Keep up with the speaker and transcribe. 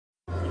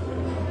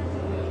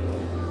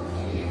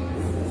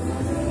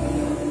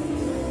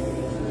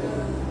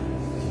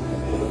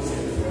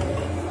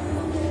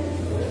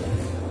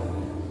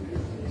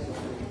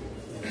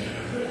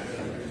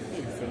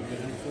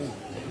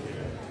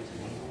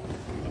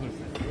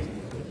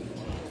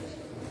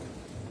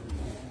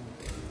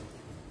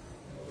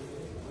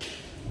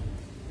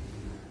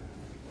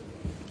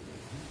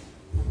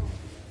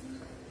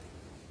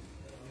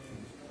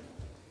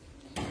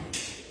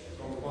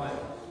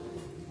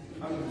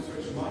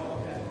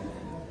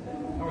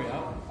Hurry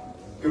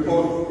up. Good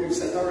morning. Who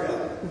said hurry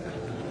up?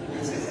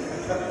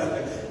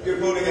 Good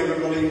morning,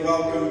 everybody.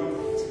 Welcome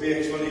to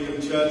BH1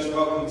 Elim Church.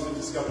 Welcome to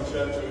Discover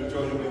Church who are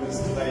joining with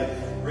us today.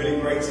 Really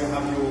great to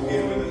have you all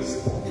here with us.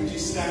 Would you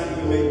stand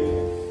with me?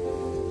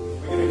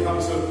 We're going to come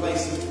to a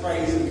place of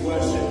praise and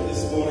worship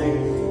this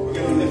morning. We're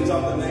going to lift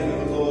up the name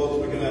of the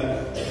Lord. We're going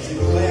to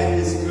declare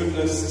His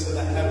goodness to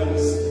the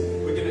heavens.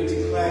 We're going to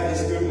declare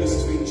His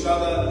goodness to each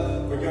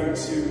other. We're going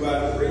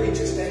to really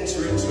just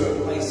enter into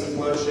a place of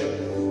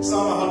worship.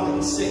 Psalm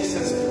 106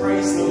 says,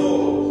 praise the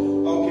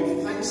Lord. Oh,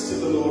 give thanks to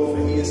the Lord,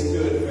 for He is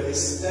good, for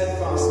His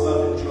steadfast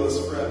love endures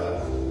forever.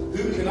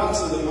 Who can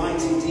utter the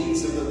mighty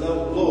deeds of the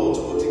Lord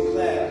or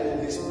declare all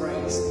His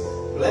praise?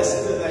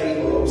 Blessed are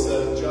they who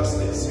observe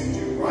justice, who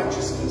do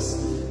righteousness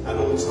at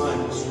all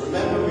times.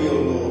 Remember me, O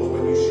Lord,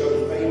 when you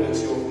show favour to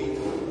your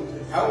people.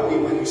 Help me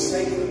when you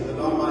save them, that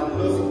I might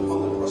look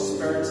upon the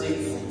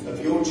prosperity of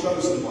your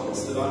chosen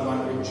ones, that I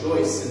might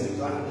rejoice in the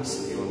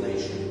gladness of your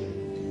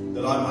nation,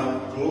 that I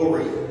might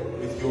glory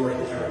with your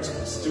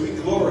inheritance. Do we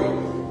glory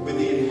with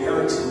the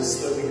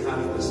inheritance that we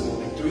have this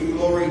morning? Do we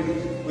glory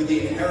with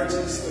the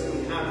inheritance that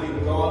we have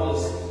in God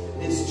as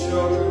His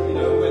children? You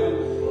know,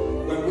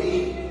 when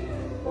we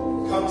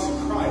come to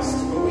Christ,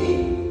 when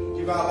we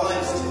give our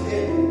lives to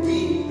Him,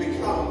 we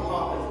become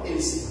part of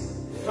His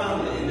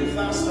family. And if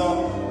that's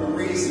not a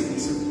reason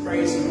to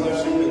praise and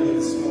worship Him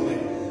this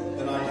morning,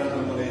 then I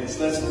don't know what is.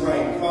 Let's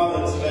pray.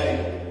 Father,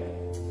 today,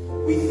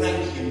 we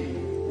thank you.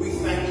 We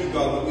thank you,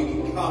 God, that we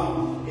can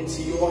come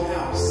into your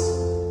house,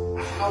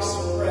 a house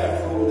of prayer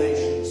for all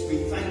nations. We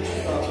thank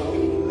you, God, that we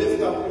can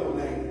lift up your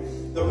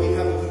name, that we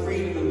have the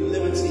freedom and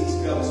liberty to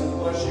be able to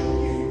worship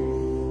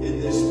you in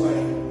this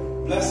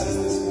way. Bless us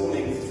this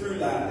morning through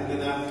that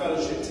and in our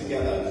fellowship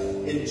together.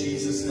 In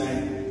Jesus'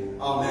 name,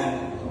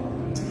 amen.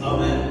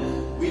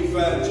 Amen. We've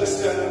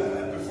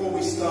before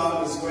we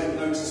start, as you won't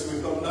notice,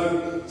 we've got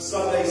no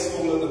Sunday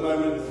school at the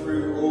moment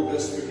through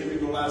August. We're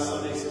giving all our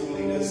Sunday school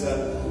leaders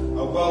a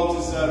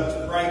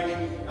well-deserved break.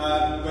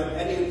 When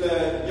any of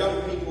the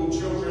young people,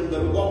 children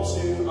that want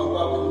to, are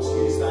welcome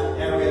to use that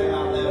area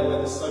out there where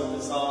the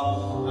sofas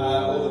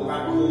are, or the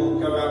back hall.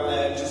 Go out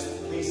there, just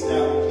please stay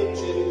out in the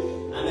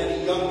kitchen. And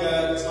any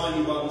younger,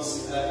 tiny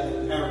ones, if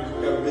a parent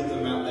could go with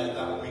them out there,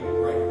 that would be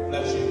great.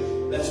 Bless you.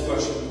 Let's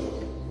worship the Lord.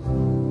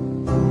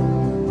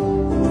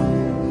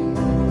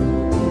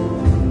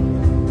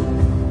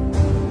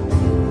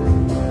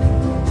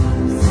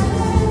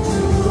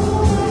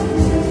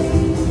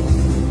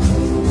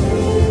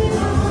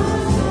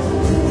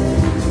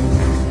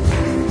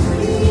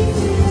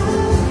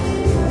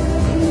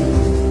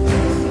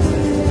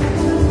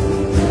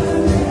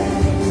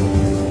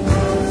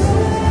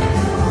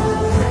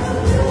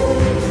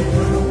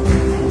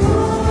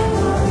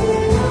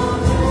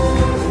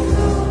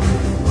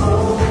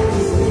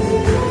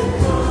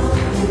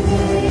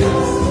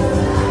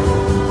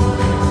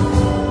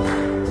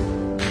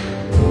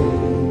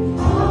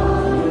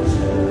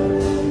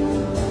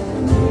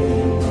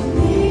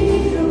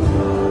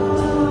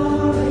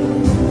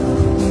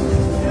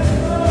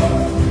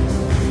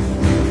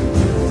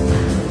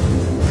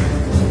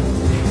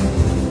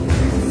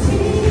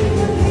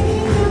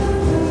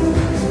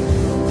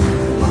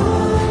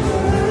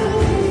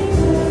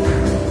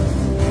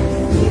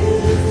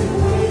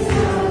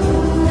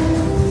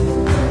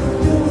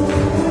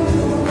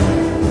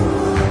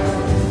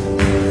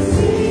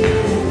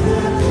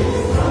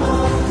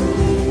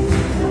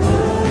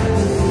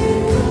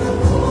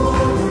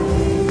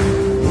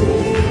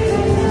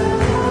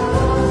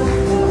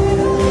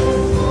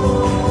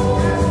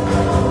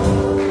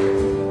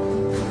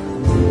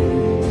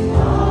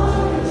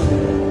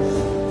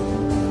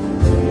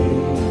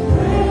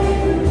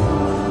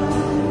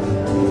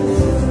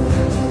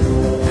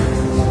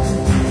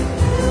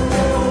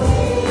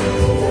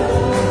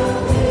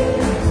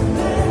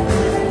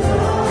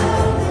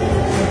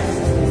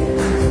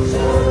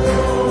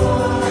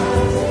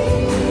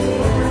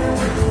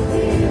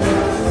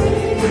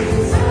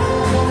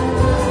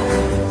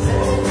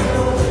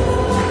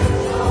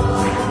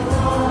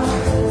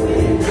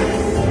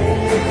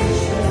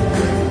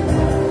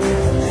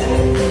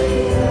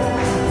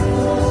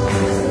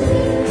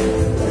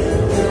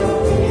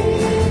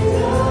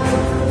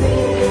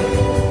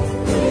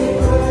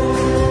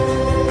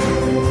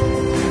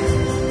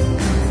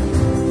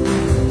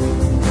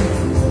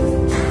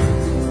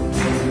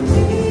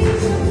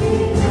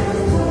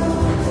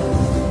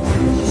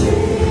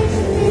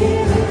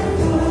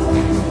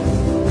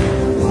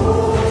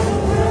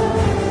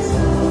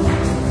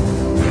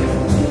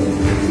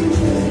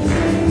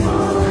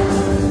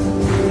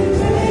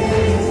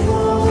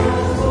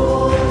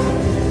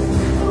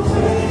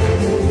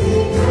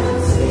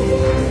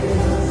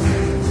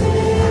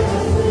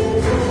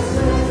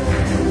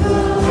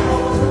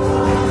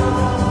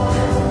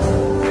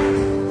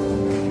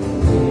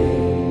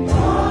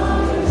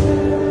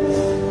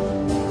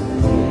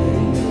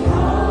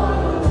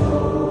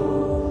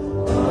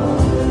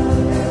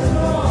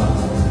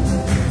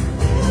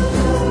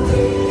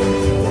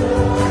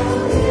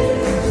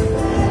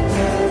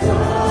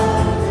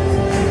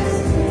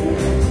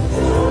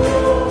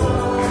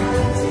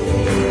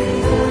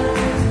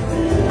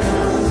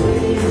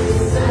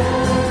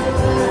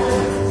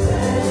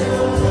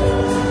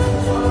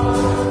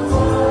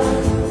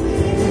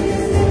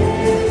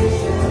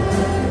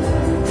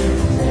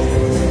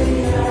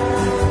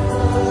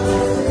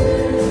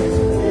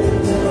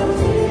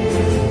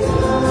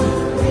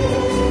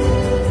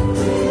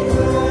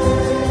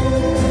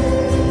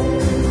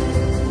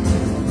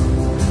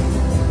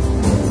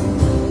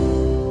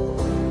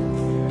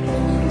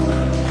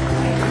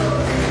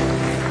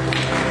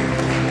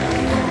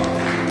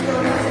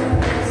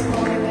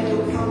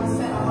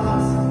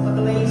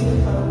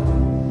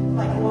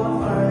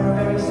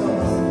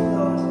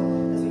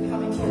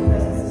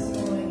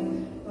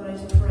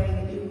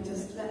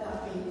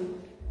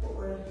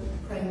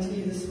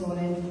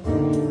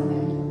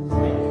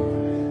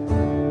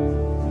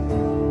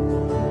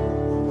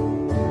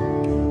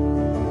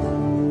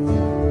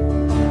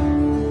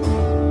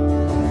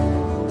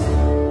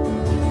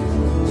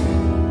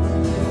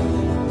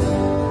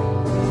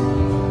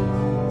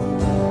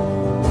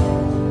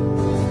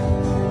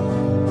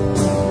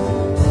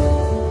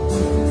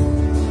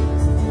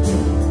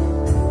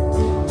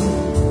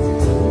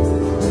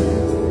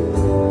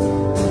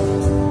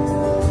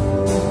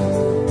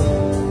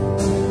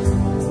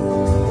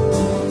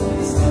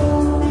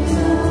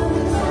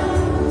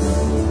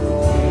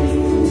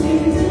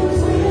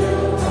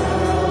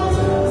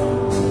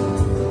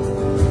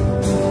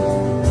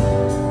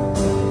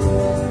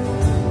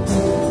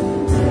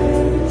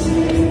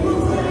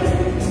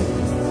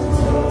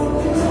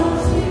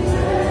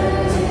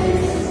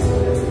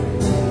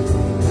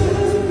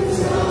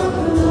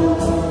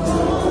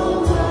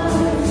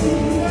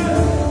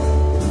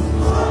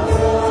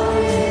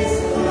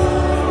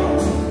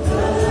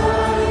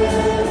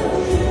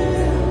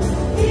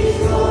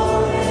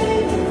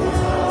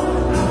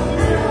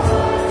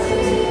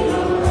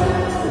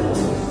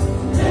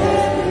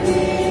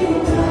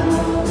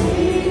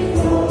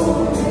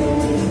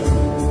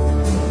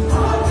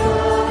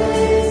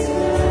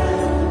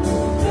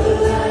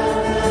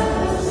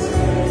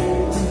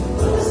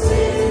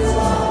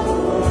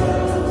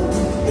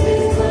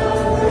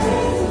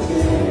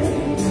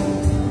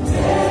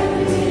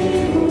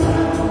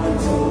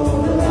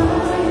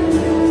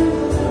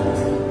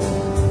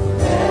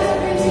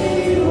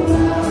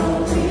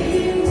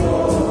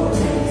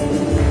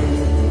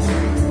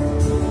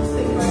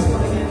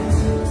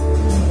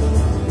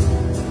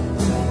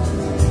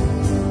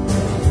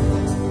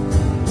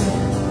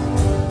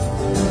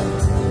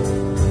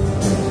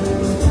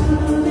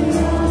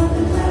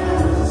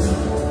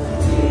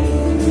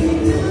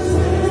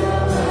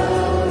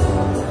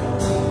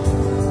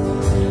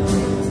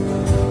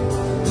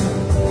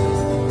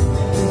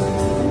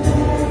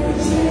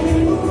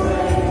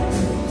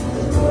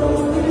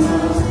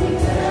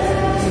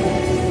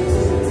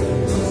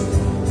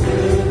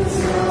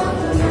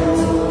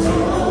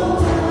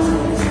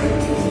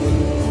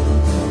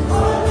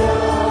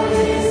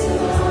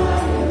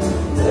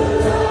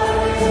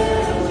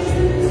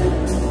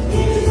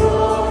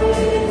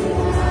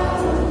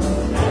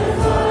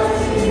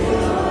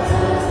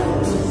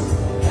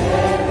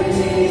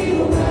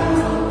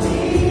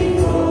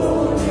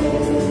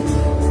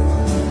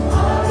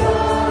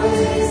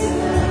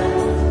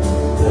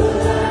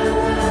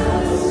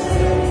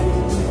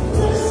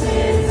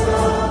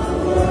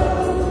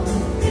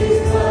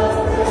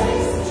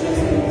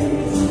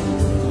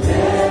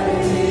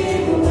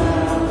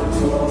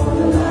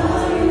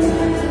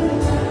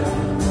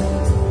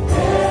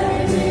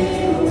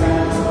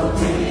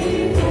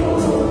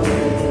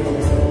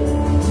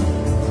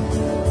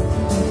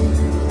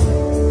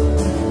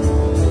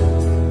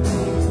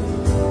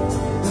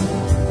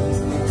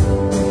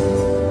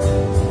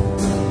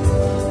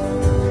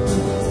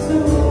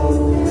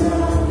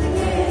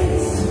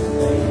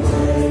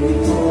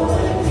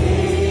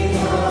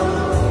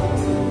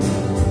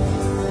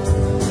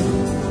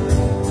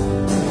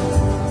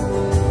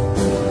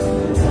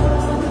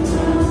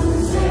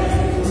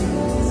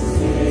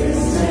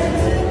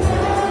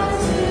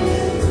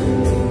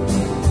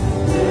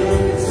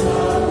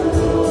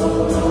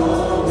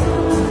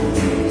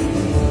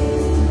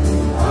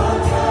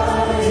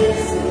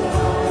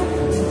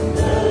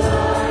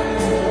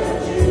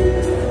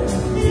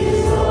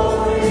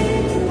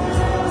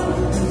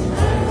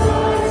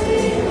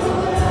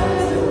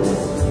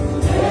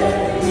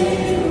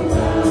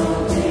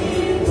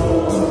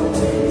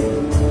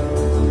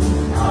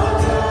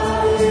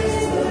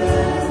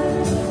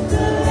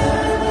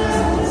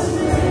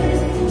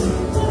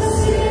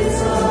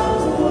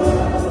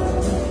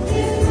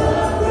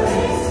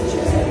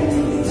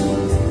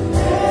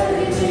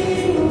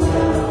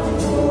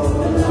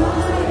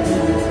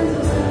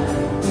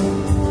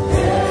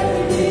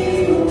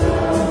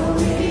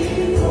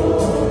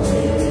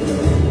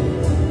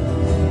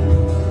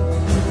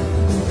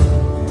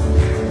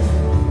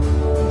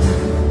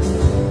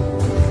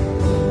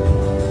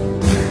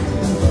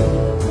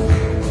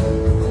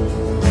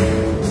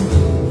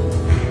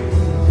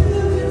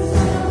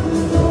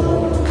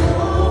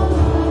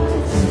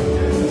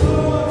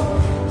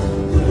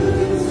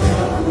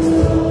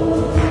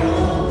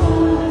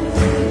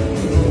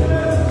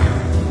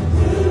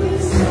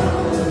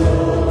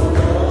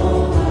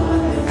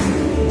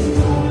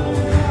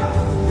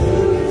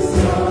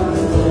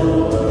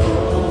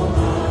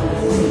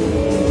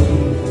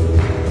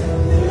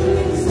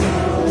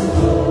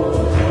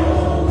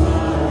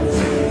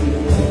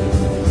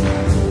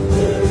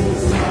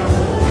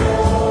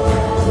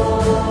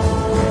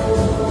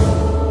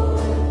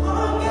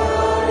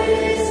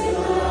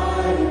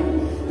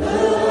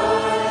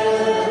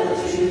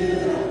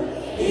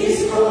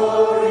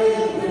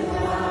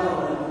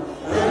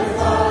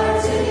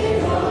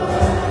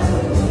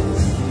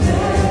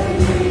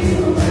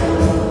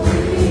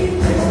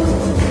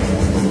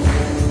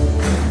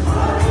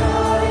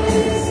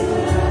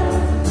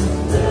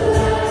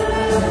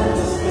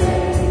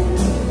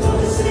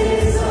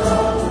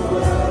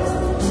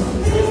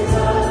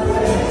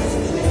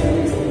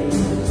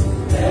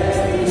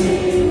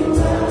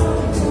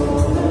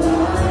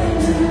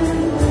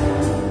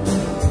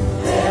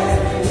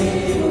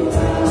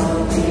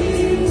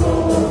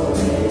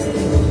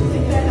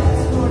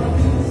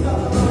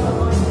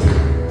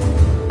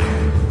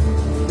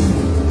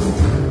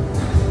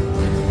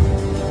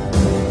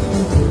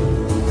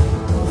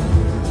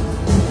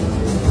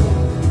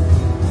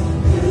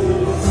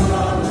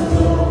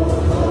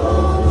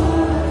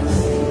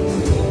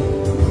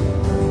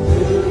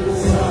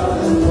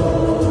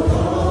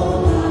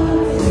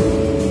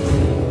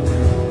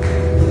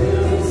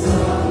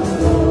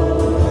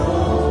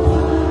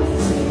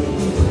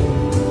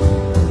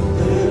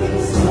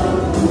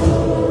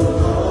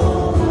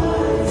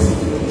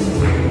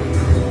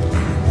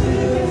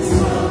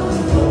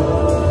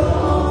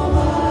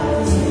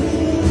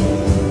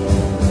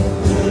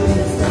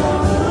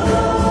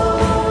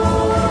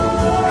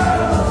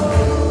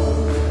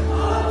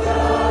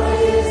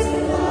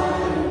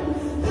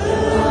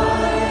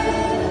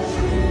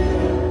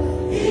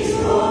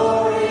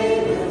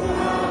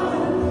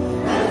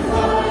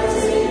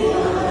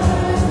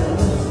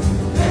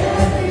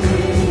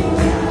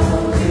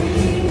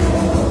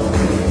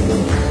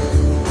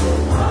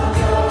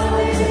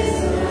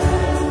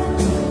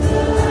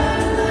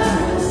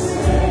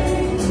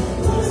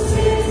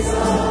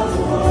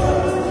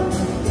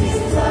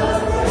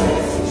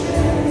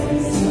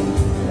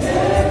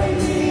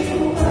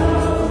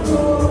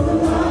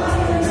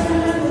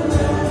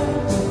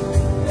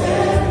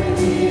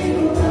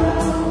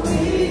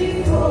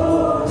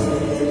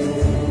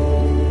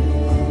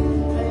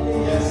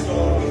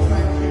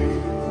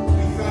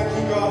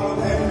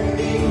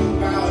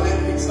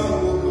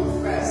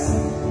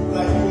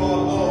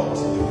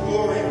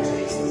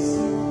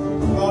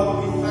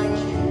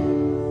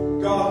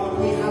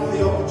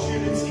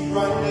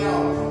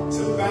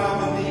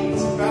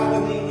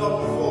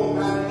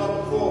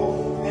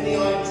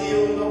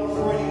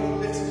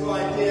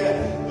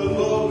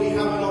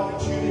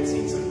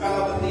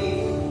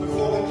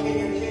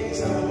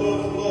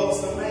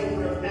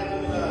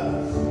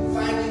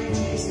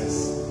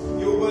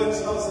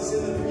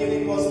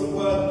 beginning was the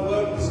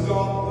Word was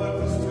God, the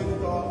Word was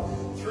with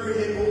God. Through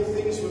him all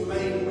things were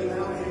made, and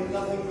without him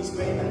nothing was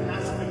made that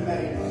has been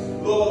made.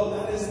 Lord,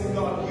 that is the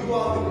God. You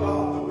are the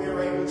God that we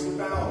are able to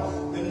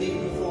bow the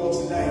knee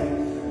before today.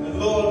 And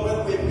Lord,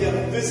 whether we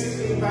are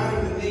physically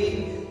bowing the knee,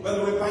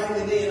 whether we're bowing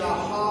the knee in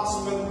our hearts,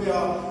 whether we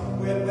are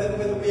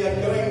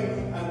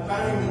going and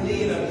bowing the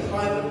knee in a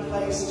private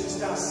place,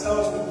 just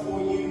ourselves before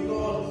you,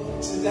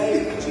 Lord,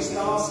 today we just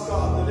ask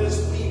God that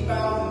as we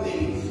bow the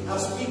knee,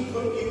 as we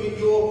put you in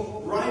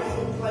your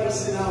rightful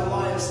place in our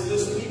lives, that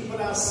as we put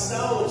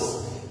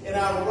ourselves in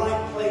our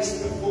right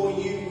place before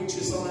you, which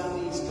is on our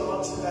knees,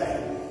 God,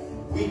 today,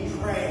 we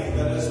pray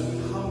that as we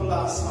humble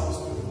ourselves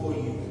before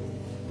you,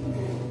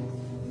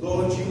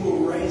 Lord, you will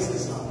raise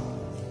us up.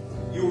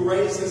 You'll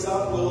raise us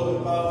up,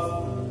 Lord,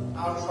 above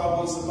our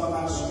troubles, above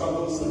our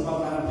struggles,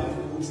 above our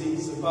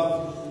difficulties,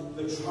 above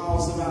the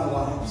trials of our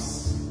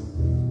lives.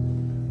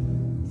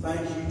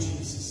 Thank you,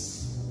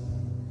 Jesus.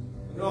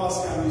 I'm going to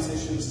ask our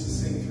musicians to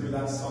sing through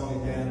that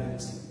song again.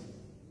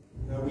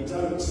 No, we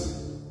don't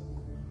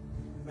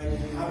make a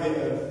habit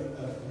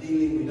of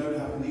kneeling. We don't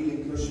have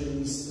kneeling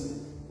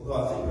cushions,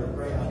 although I think they're a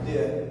great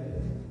idea.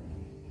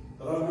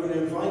 But I'm going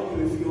to invite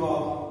you, if you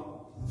are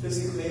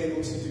physically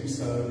able to do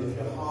so, and if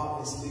your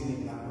heart is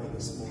leaning that way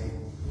this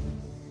morning,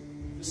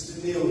 just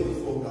to kneel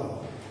before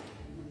God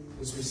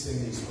as we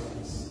sing these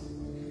words.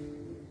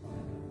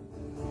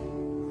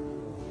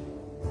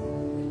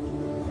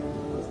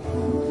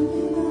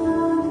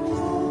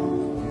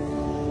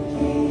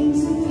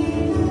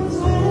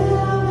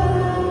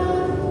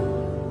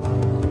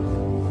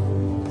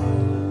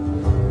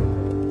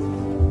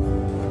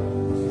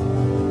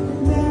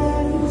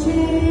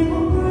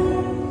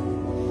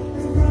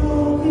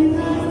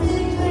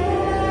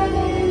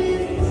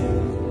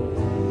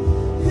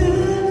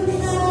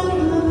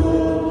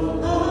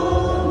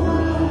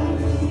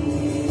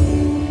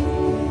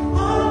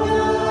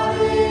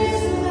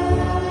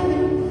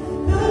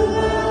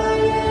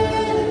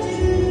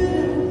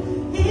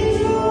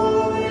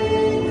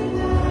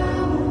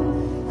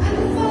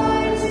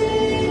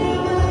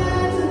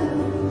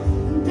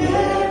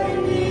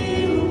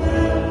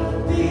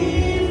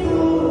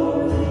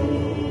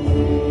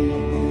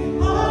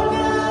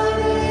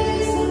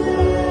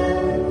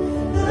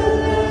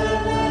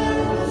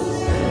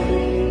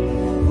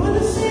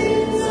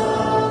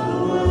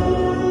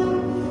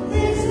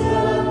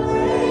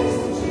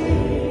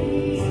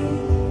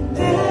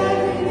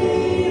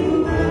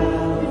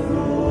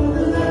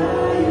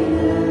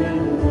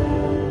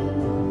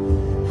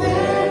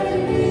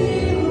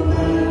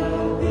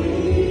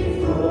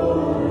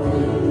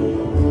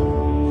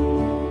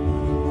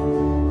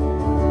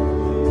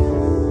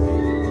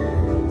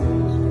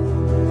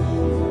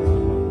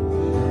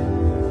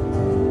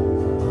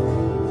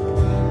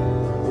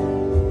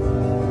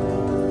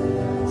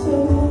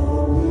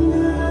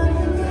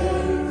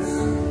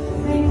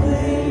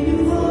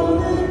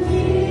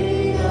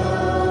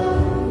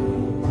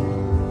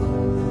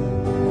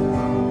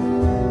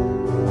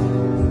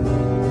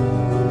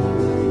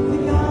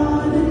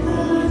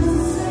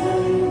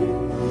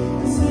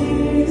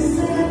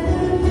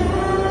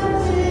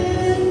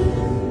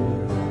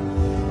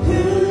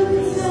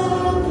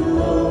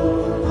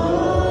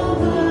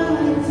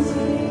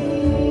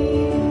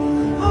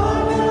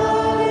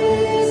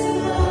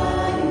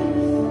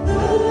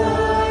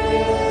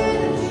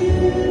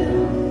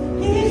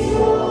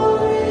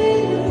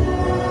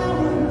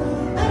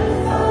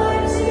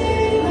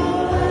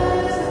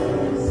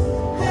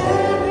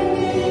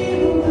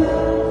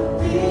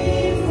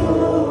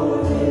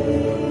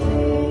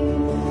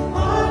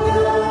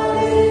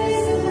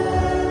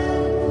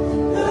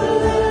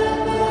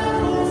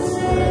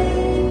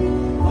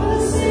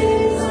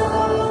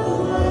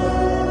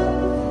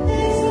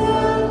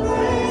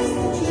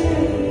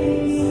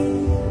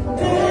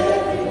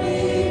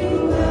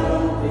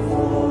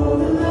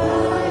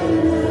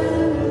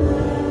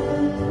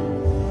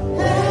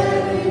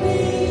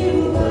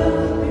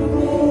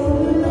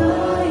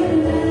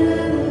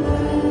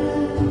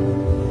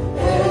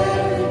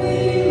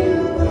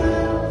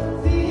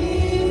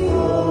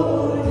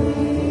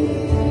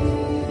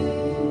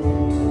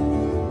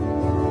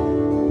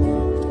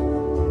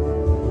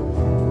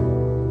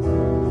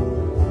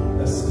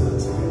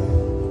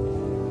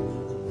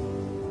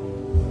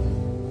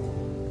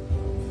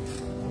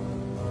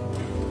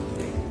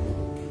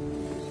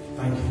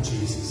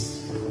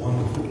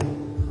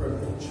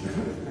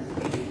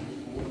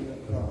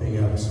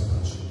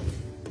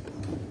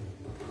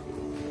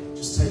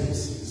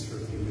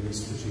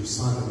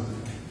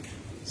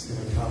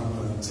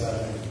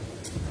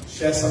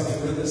 Share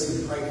something with us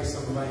and pray for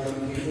some of our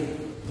young people.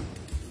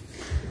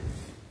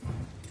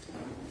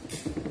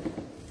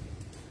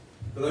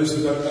 For those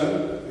who don't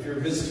know, if you're a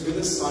visitor with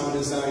us, Simon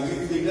is our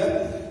youth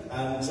leader,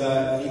 and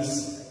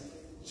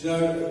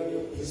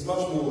he's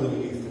much more than a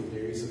youth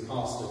leader. He's a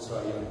pastor to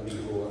our young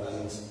people,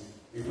 and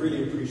we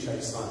really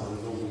appreciate Simon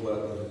and all the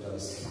work that he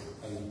does.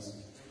 And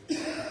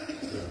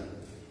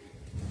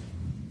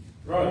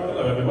Right,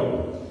 hello everyone.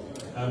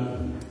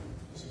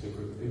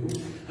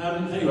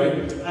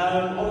 Anyway,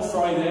 on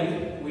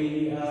Friday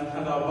we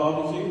had our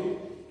barbecue.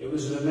 It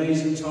was an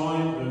amazing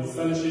time of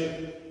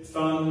fellowship,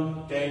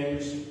 fun,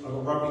 games. I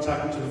got rugby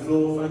tackled to the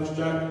floor, thanks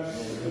Jack.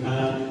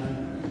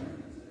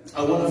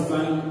 I want to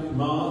thank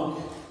Mark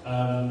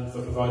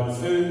for providing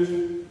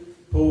food,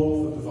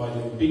 Paul for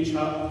providing the beach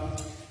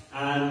hut,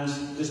 and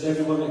just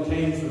everyone that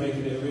came for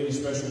making it a really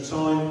special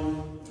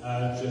time,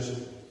 just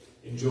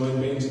enjoying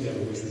being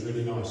together, which was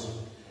really nice.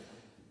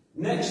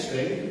 Next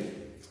thing,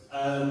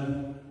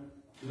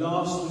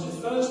 was it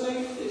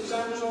Thursday the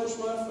exam results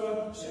were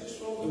for sixth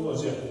form? It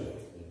was, yeah.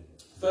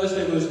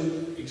 Thursday was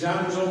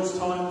exam results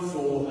time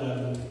for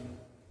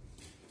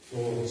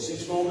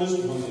sixth formers,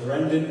 the ones that are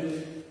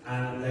ending,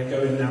 and they're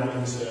going now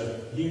into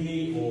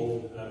uni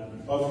or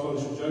Bible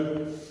college for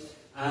Joe.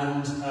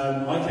 And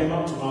I came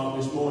up to Mark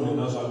this morning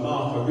and I was like,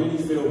 Mark, I really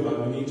feel like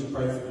we need to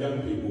pray for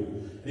young people.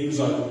 And he was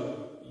like,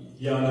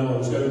 yeah, I know I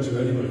was going to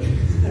anyway.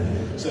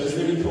 So it's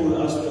really cool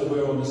that us that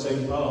we're on the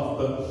same path.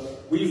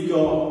 But we've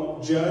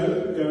got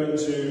Joe going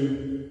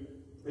to,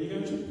 where are you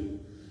going to?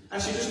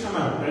 Actually, just come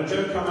out.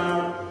 Joe, come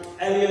out.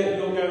 Elliot,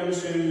 you're going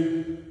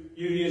to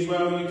uni as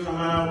well. You come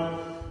out.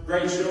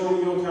 Rachel,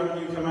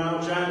 you come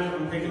out. Jack,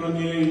 I'm picking on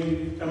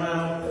you. Come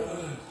out.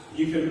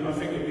 You can. I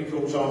think it'd be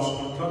cool. So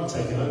I'm kind of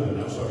taking over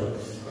now. Sorry.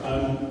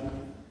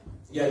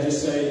 Yeah,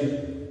 just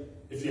say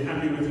if you're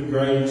happy with your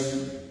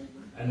grades,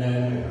 and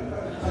then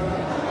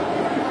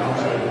I'll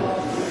show you.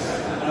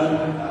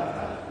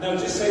 No,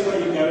 just say where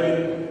you're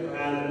going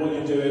and what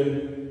you're doing.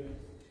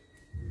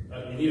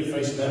 You need a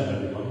face there,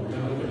 everyone.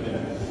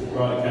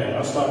 Right, okay,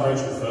 I'll start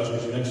Rachel first,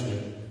 because you're next to me.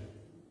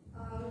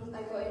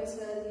 I got into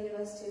the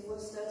University of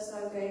Worcester, so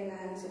I'm going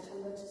there in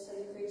September to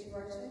study creative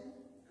writing.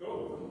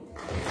 Cool.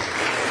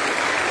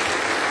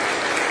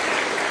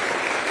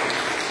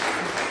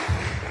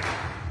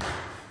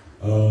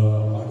 I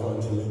got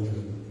into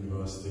Lincoln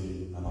University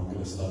and I'm going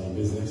to study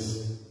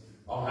business.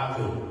 I'm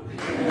happy.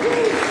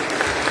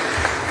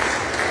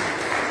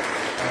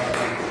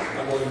 I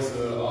got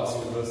into Arts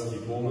University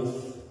Bournemouth,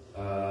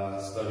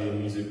 studying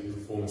music,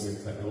 performance and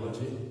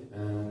technology,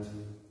 and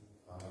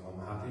I'm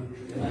happy.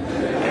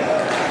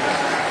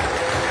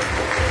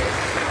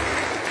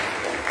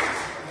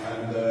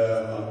 And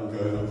I'm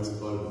going over to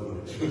global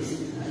knowledge.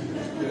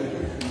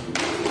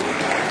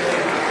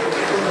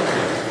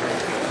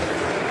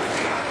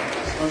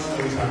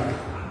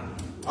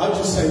 I'll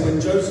just say,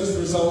 when Joseph's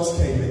results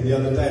came in the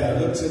other day, I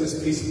looked at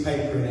this piece of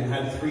paper and it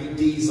had 3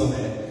 D's on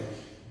it.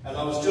 And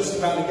I was just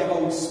about to get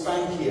old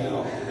Spanky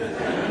out.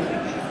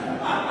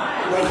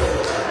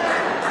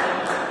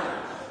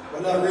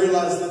 When I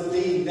realised that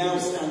D now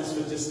stands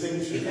for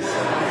distinction. Right,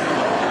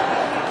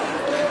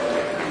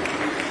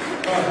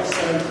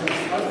 so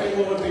I think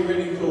what would be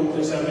really cool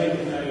is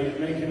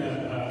making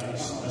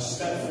a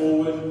step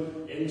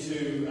forward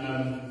into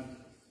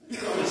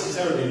not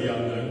necessarily the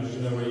unknown, because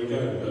you know where you're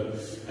going, but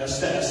a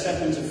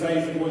step into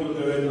faith in what you're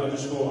doing. I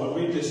just thought I'd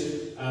read this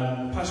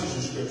passage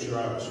of scripture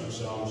out from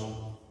Psalms,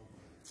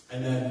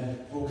 and then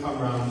we'll come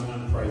round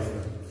and pray for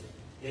it.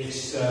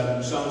 It's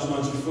Psalms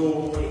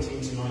 94,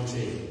 18 to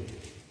 19.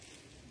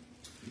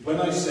 When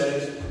I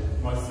said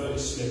my foot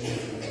is slipping,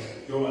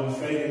 your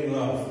unfailing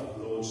love,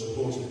 Lord,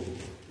 supported me.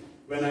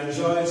 When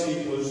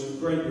anxiety was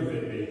great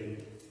within me,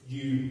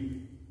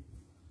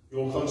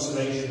 your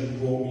consolation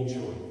brought me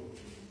joy.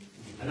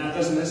 And that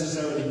doesn't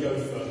necessarily go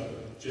for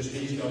just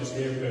these guys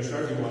here, it goes for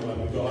everyone. Like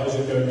we've got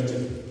Isaac going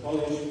into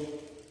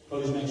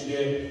college next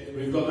year.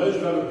 We've got loads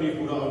of other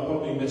people that I've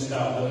probably missed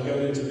out that are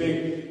going into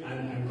big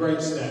and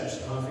great steps.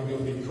 And I think it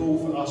would be cool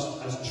for us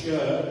as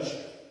church,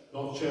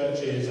 not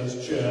churches,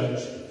 as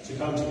church, to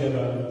come together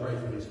and pray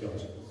for these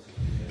guys.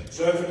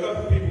 So if a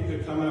couple of people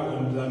could come out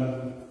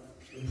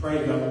and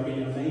pray, that would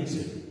be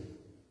amazing.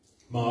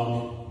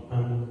 Mark,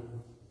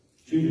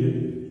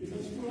 Julian,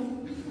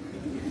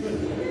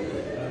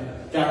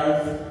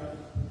 Gareth,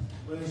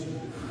 where is he?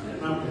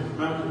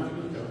 Malcolm,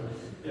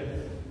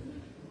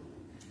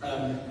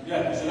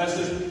 yeah. So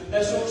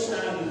let's all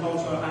stand and hold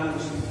our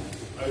hands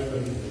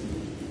open.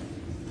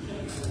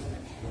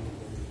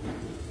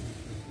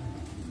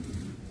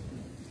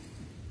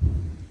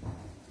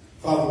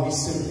 Father, we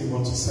simply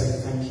want to say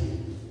thank you.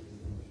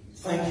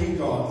 Thank you,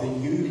 God, that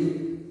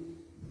you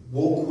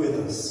walk with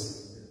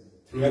us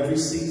through every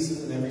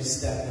season and every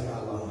step of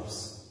our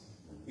lives.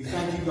 We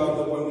thank you, God,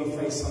 that when we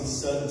face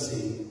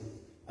uncertainty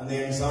and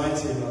the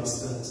anxiety of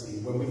uncertainty,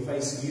 when we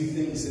face new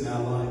things in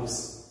our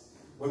lives,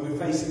 when we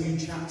face new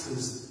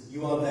chapters,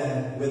 you are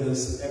there with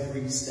us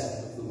every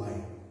step of the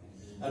way.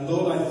 And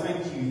Lord, I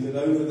thank you that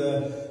over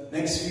the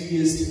next few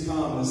years to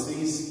come, as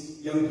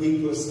these young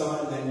people are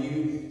starting their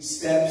new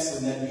steps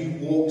and their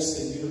new walks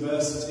in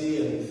university,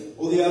 and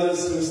all the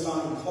others who are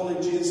starting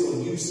colleges or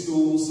new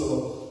schools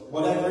or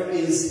whatever it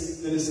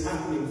is that is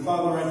happening,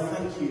 Father, I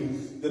thank you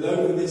that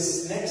over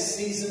this next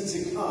season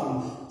to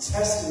come,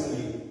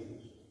 testimony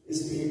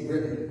is being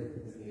written.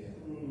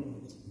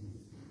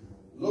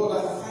 Lord,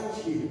 I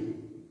thank you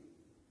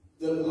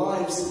that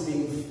lives are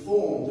being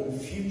formed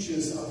and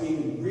futures are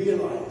being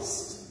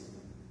realized.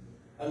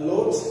 And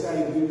Lord, Lord,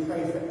 today we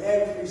pray for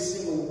every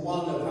single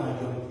one of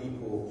our young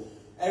people,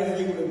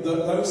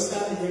 those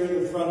standing here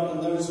in the front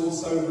and those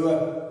also who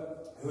are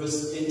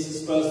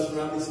interspersed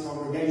throughout this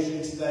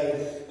congregation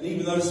today, and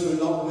even those who are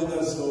not with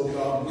us, Lord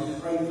God. We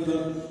pray for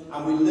them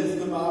and we lift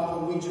them up,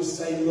 and we just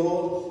say,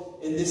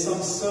 Lord, in this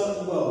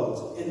uncertain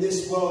world, in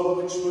this world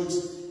which would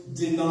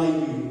deny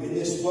you, in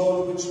this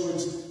world which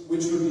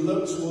would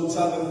look towards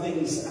other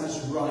things as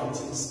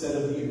right instead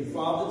of you,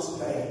 Father,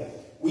 today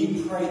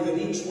we pray that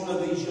each one of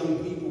these young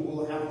people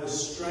will have the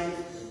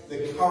strength,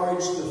 the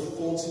courage, the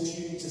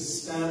fortitude to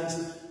stand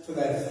for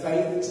their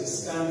faith, to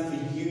stand for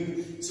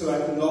you, to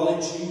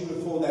acknowledge you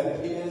before their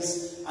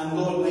peers. And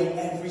Lord, may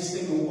every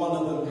single one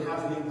of them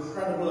have an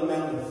incredible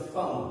amount of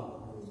fun.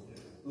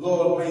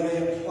 Lord, may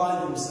they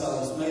apply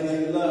themselves, may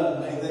they learn,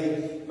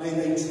 may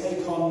they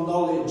take on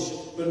knowledge,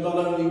 but not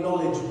only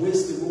knowledge,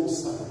 wisdom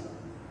also.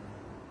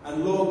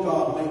 And Lord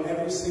God, may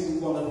every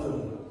single one of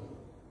them,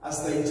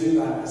 as they do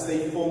that, as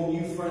they form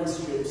new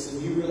friendships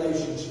and new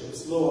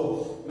relationships,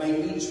 Lord,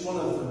 may each one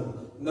of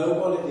them know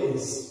what it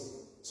is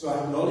to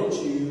acknowledge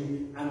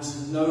you and to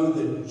know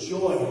the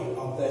joy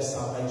of their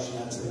salvation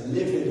and to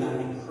live in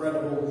that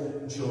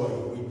incredible joy,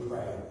 we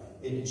pray.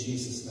 In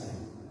Jesus'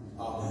 name.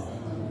 Amen.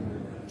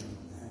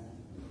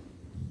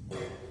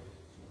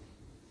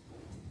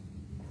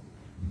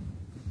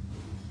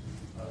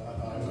 I've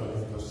got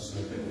anything else to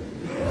say.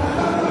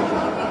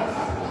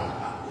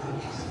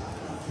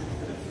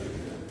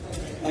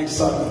 Thanks,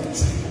 Simon.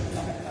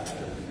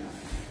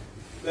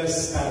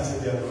 Let's stand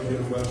together. We're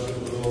going to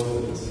worship the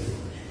Lord.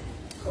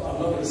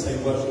 I'm not going to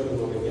say worship the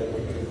Lord again. We're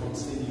going to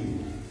continue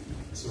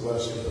to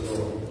worship the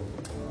Lord.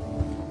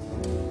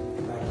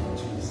 Thank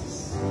you,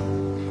 Jesus.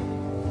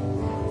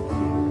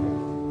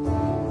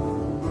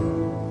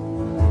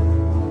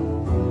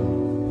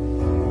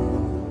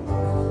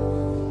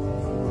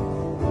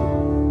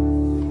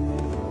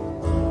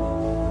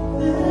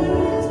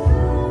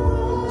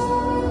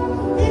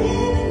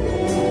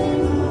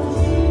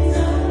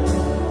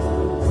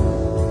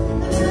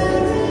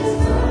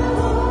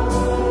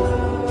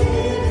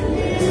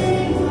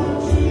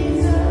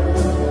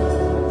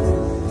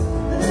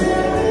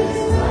 There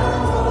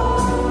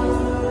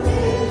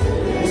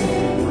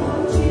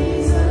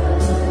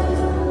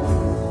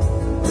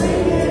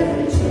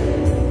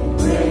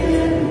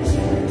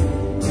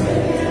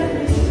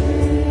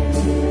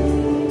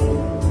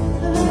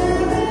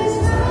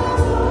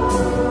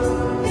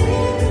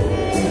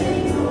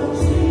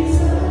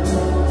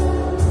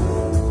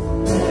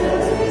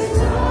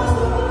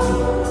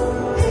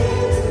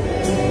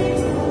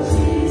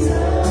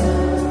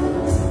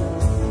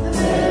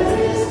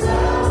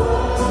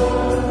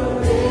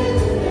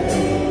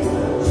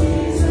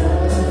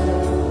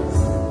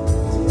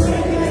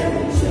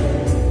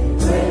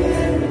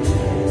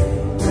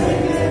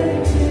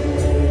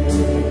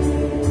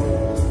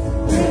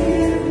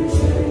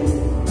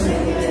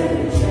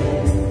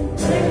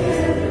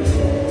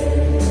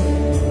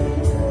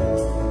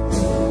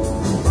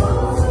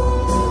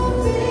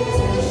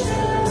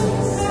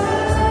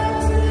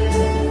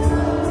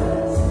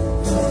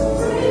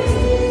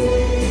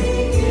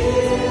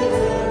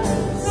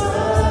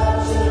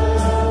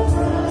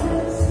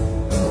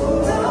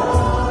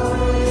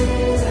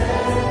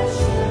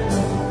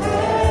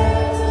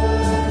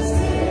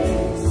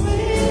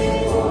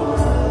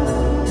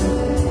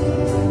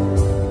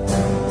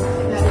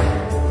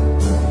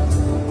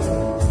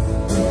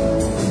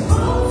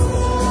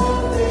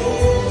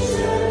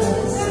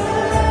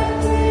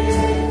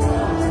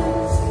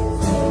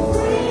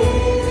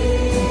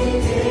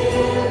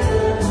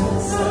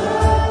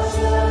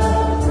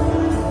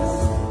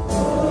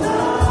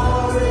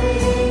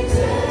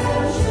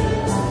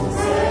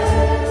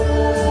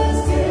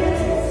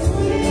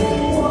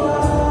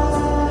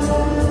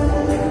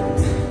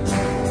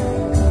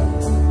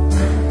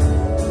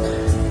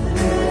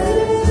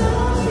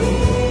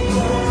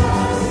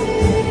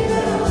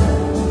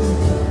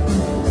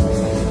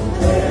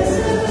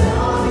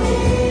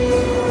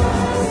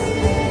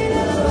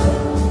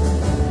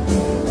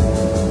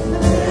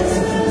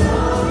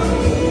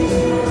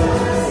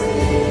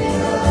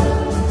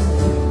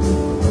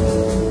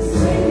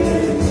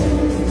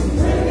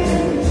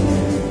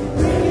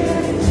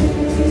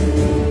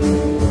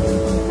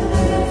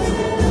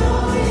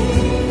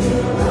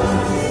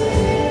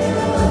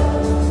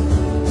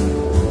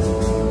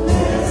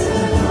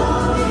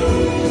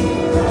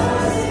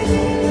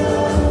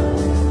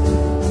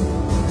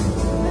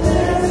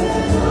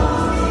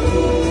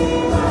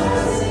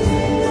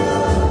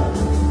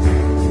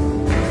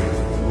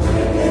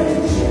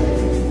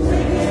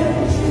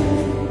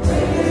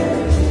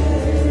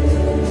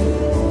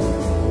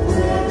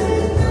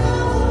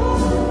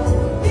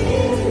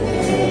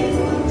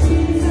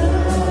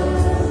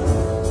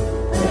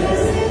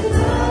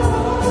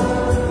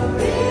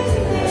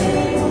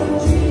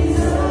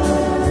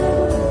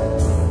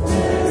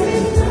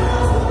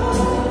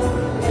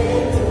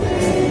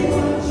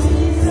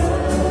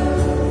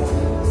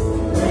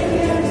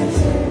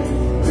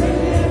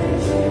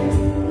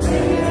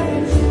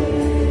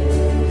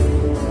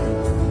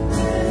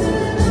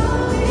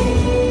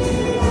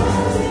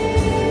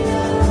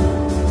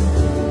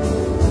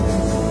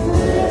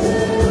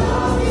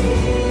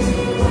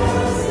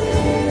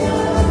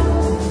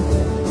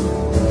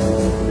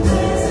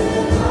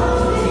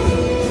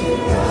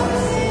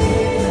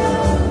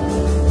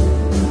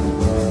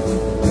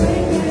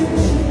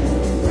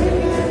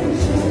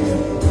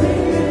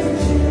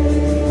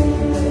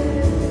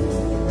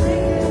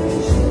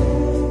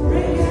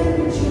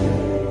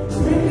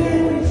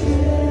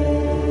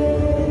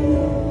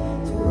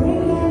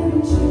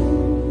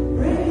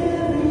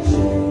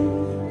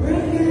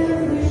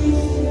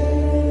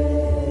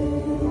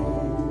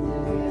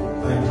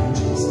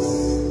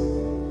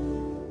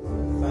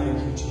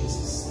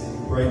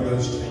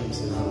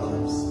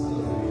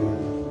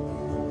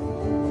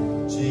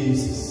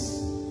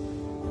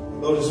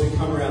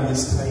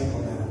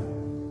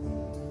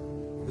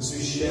as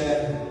we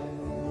share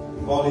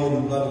the body and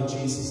the blood of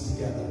Jesus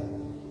together.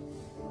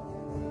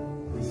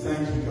 We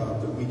thank you, God,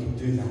 that we can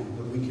do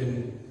that we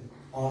can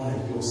honour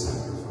your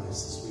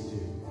sacrifice as we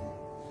do.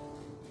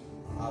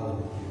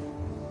 Hallelujah.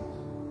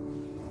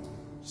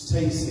 Just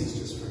take your seats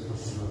just for a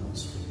couple of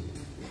moments,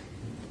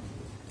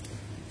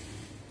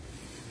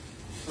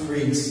 really. I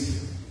read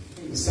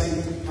the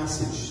same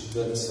passage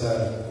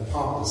that,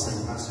 part of the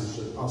same passage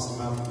that Pastor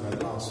Malcolm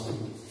read last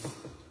week.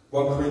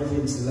 1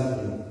 Corinthians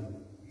 11,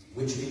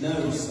 which we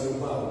know so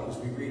well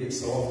because we read it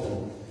so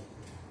often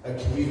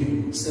at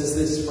communion. It says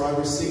this, "For I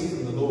received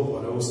from the Lord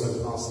what I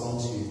also passed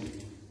on to you.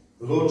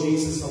 The Lord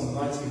Jesus, on the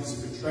night he was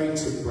betrayed,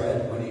 took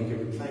bread. When he had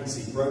given thanks,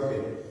 he broke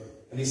it.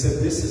 And he said,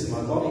 'This is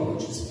my body,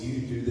 which is for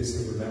you. Do this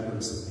in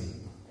remembrance of me.'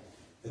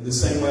 In the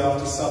same way,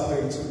 after supper,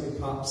 he took the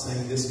cup,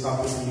 saying, 'This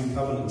cup is the new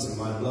covenant in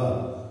my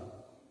blood.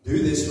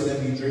 Do this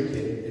whenever you drink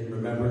it in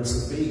remembrance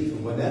of me.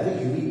 For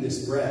whenever you eat this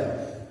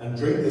bread and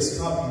drink this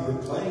cup, you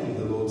proclaim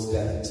the Lord's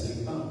death until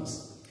he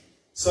comes.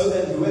 So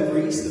then, whoever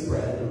eats the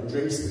bread or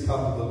drinks the cup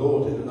of the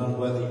Lord in an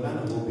unworthy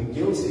manner will be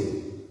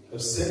guilty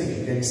of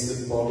sinning against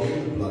the body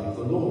and the blood of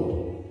the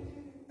Lord.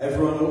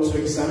 Everyone ought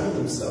to examine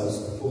themselves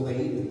before they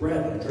eat the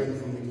bread and drink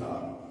from the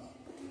cup.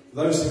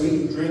 Those who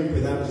eat and drink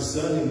without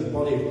discerning the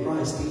body of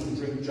Christ eat and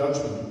drink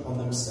judgment upon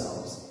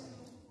themselves.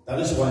 That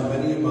is why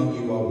many among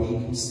you are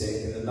weak and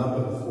sick, and a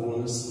number have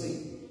fallen asleep.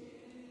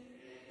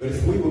 But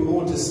if we were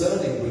more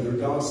discerning with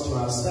regards to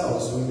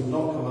ourselves, we would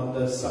not come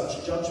under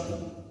such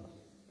judgment.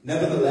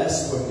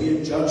 Nevertheless, when we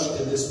are judged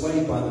in this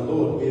way by the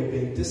Lord, we have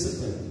been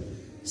disciplined,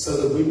 so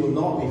that we will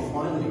not be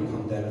finally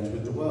condemned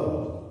with the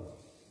world.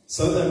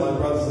 So then, my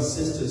brothers and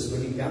sisters,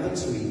 when you gather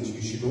to eat,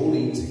 you should all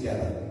eat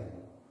together.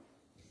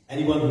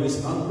 Anyone who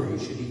is hungry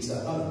should eat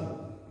at home,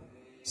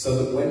 so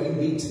that when you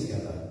meet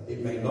together,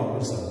 it may not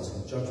result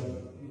in judgment."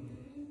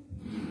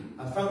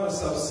 I found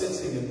myself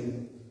sitting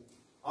and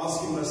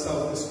asking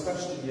myself this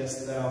question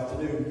yesterday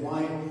afternoon.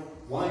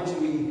 Why do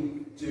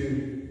we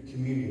do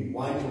communion?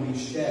 Why do we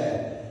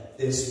share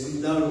this? We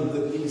know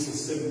that these are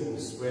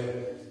symbols.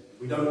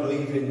 We don't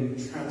believe in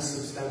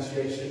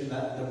transubstantiation,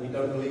 that we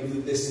don't believe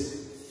that this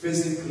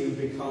physically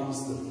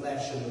becomes the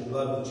flesh and the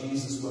blood of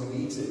Jesus when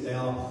we eat it. They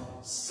are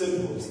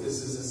symbols.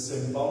 This is a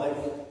symbolic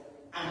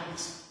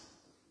act.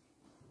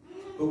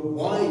 But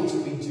why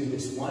do we do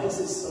this? Why is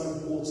it so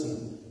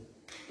important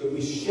that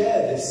we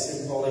share this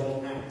symbolic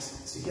act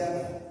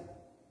together?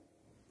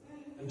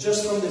 And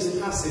just from this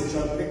passage,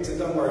 I've picked it,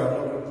 don't worry, I'm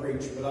not going to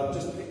preach, but I've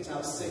just picked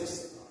out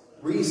 6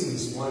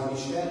 reasons why we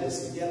share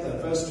this together.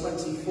 Verse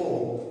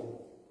 24.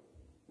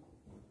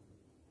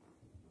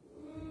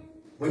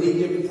 When he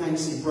gave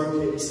thanks, he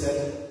broke it. He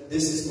said,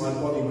 "This is my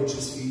body, which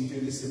is for you. Do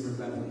this in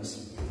remembrance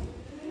of me."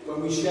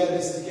 When we share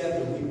this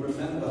together, we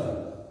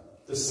remember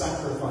the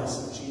sacrifice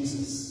of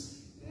Jesus.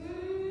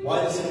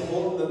 Why is it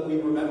important that we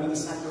remember the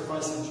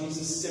sacrifice of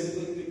Jesus?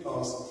 Simply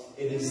because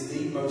it is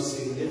the most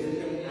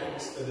significant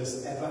act that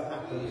has ever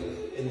happened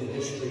in the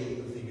history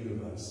of the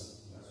universe.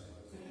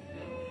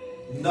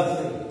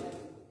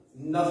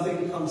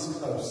 Nothing comes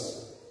close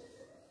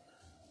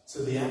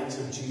to the act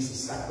of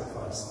Jesus'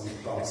 sacrifice on the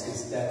cross,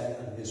 his death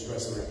and his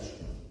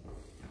resurrection.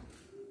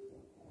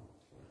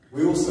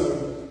 We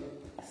also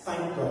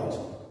thank God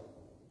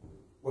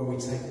when we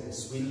take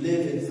this. We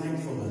live in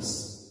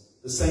thankfulness.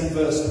 The same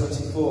verse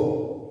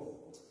 24.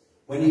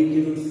 When he had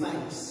given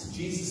thanks,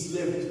 Jesus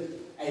lived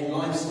a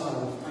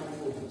lifestyle of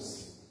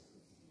thankfulness.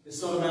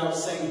 It's not about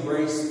saying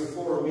grace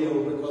before a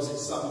meal because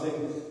it's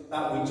something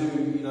that we do,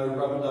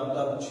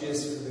 rub-a-dub-dub,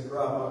 cheers for the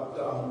grub.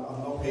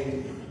 I'm not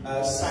being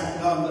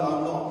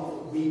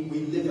we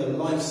live a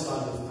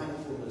lifestyle of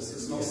thankfulness.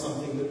 It's not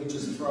something that we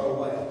just throw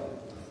away.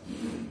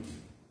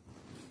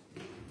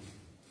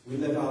 We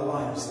live our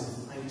lives in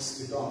thanks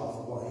to God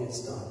for what he has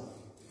done.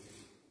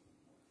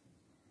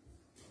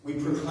 We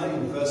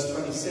proclaim, verse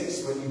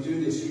 26, when you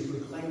do this, you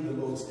proclaim the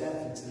Lord's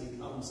death until he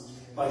comes.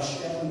 By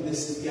sharing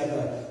this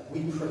together,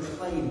 we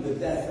proclaim the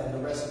death and the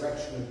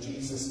resurrection of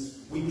Jesus.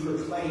 We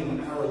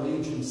proclaim our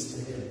allegiance to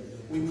him.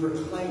 We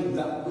proclaim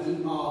that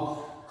we are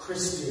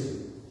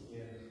Christian.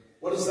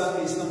 What does that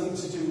mean? It's nothing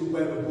to do with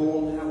where we're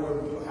born,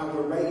 how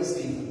we're raised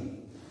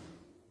even.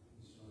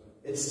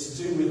 It's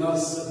to do with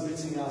us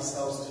submitting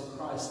ourselves to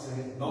Christ and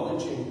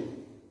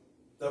acknowledging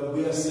that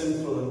we are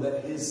sinful and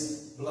that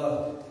his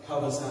blood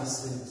covers our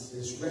sins.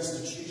 There's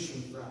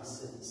restitution for our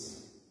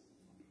sins.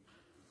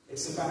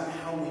 It's about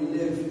how we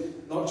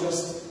live, not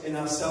just in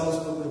ourselves,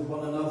 but with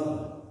one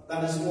another.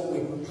 That is what we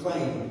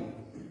proclaim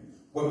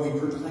when we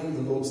proclaim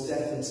the Lord's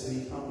death until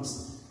he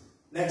comes.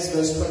 Next,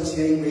 verse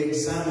 28, we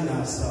examine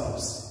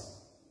ourselves.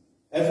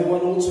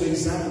 Everyone ought to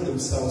examine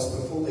themselves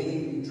before they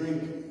eat and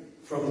drink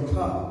from the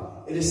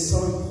cup. It is so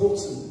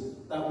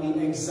important that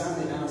we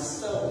examine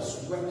ourselves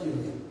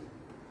regularly.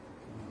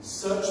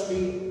 Search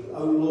me,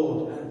 O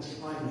Lord, and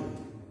try me,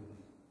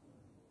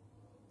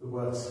 the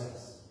word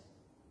says.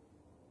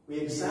 We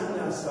examine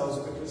ourselves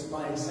because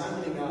by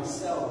examining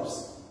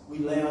ourselves, we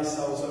lay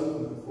ourselves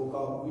open before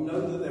God. We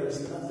know that there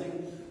is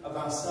nothing of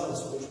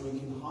ourselves which we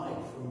can hide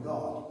from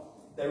God.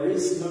 There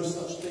is no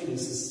such thing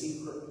as a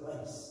secret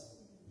place.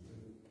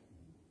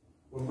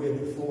 when we're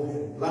before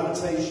him.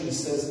 Lamentations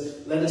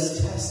says, let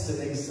us test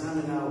and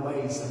examine our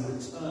ways and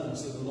return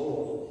to the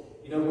Lord.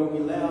 You know, when we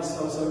lay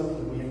ourselves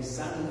open, we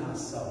examine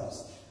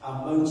ourselves,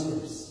 our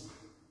motives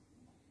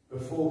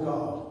before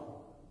God.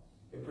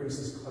 It brings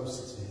us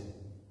closer to him.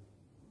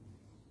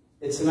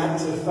 It's an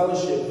act of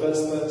fellowship,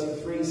 verse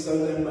 33.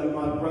 So then,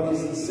 my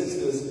brothers and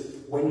sisters,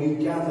 when you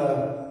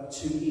gather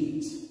to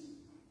eat,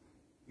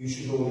 you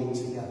should all eat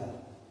together.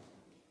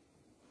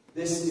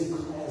 This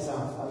declares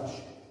our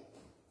fellowship.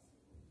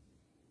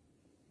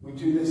 We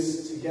do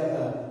this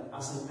together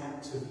as an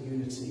act of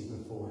unity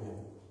before him.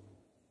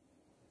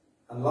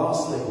 And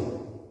lastly,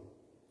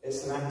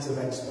 it's an act of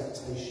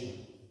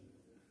expectation.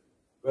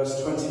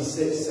 Verse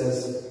 26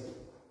 says,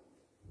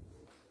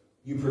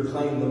 you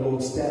proclaim the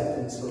Lord's death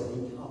until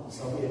he comes.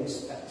 Are we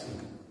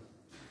expecting?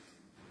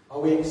 Are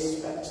we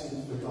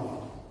expecting for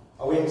God?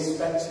 Are we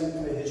expecting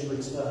for his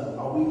return?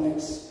 Are we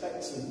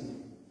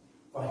expecting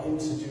for him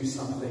to do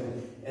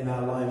something in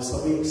our lives?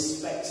 Are we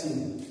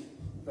expecting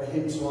for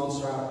him to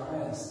answer our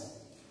prayers?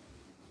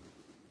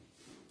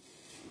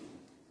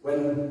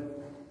 When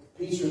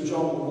Peter and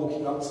John were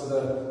walking up to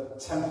the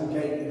temple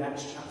gate in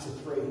Acts chapter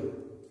 3,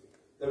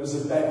 there was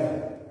a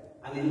beggar,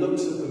 and he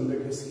looked at them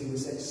because he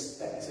was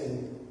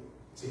expecting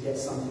to get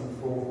something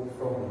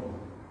from them.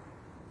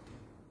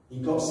 He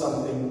got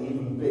something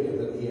even bigger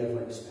than he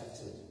ever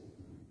expected.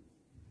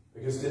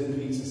 Because didn't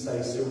Peter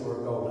say, silver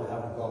or gold I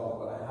haven't got,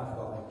 but I have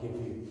got, I give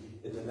you.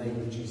 In the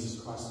name of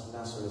Jesus Christ of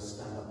Nazareth,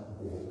 stand up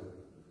and walk.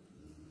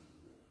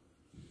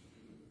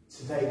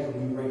 Today,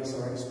 can we raise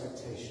our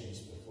expectations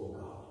before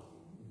God?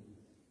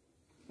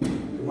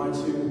 Can my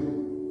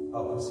two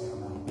uppers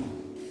come out?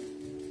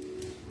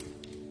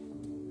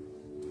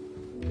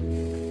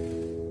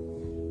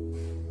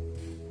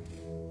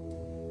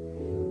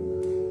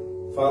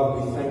 Father,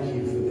 we thank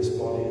you for this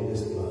body and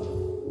this blood.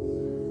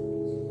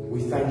 We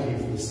thank you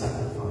for the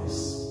sacrifice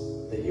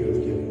that you have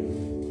given.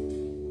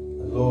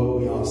 And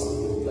Lord, we ask that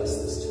you'll bless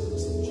this to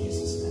us in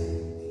Jesus'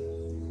 name.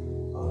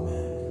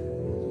 Amen.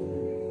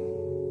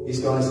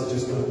 These guys are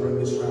just going to bring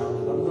this round.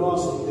 And I'm going to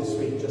ask you this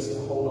week just to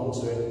hold on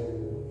to it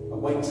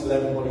and wait till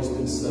everybody's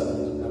been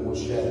served, and we'll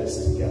share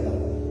this together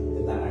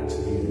in that act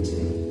of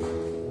unity.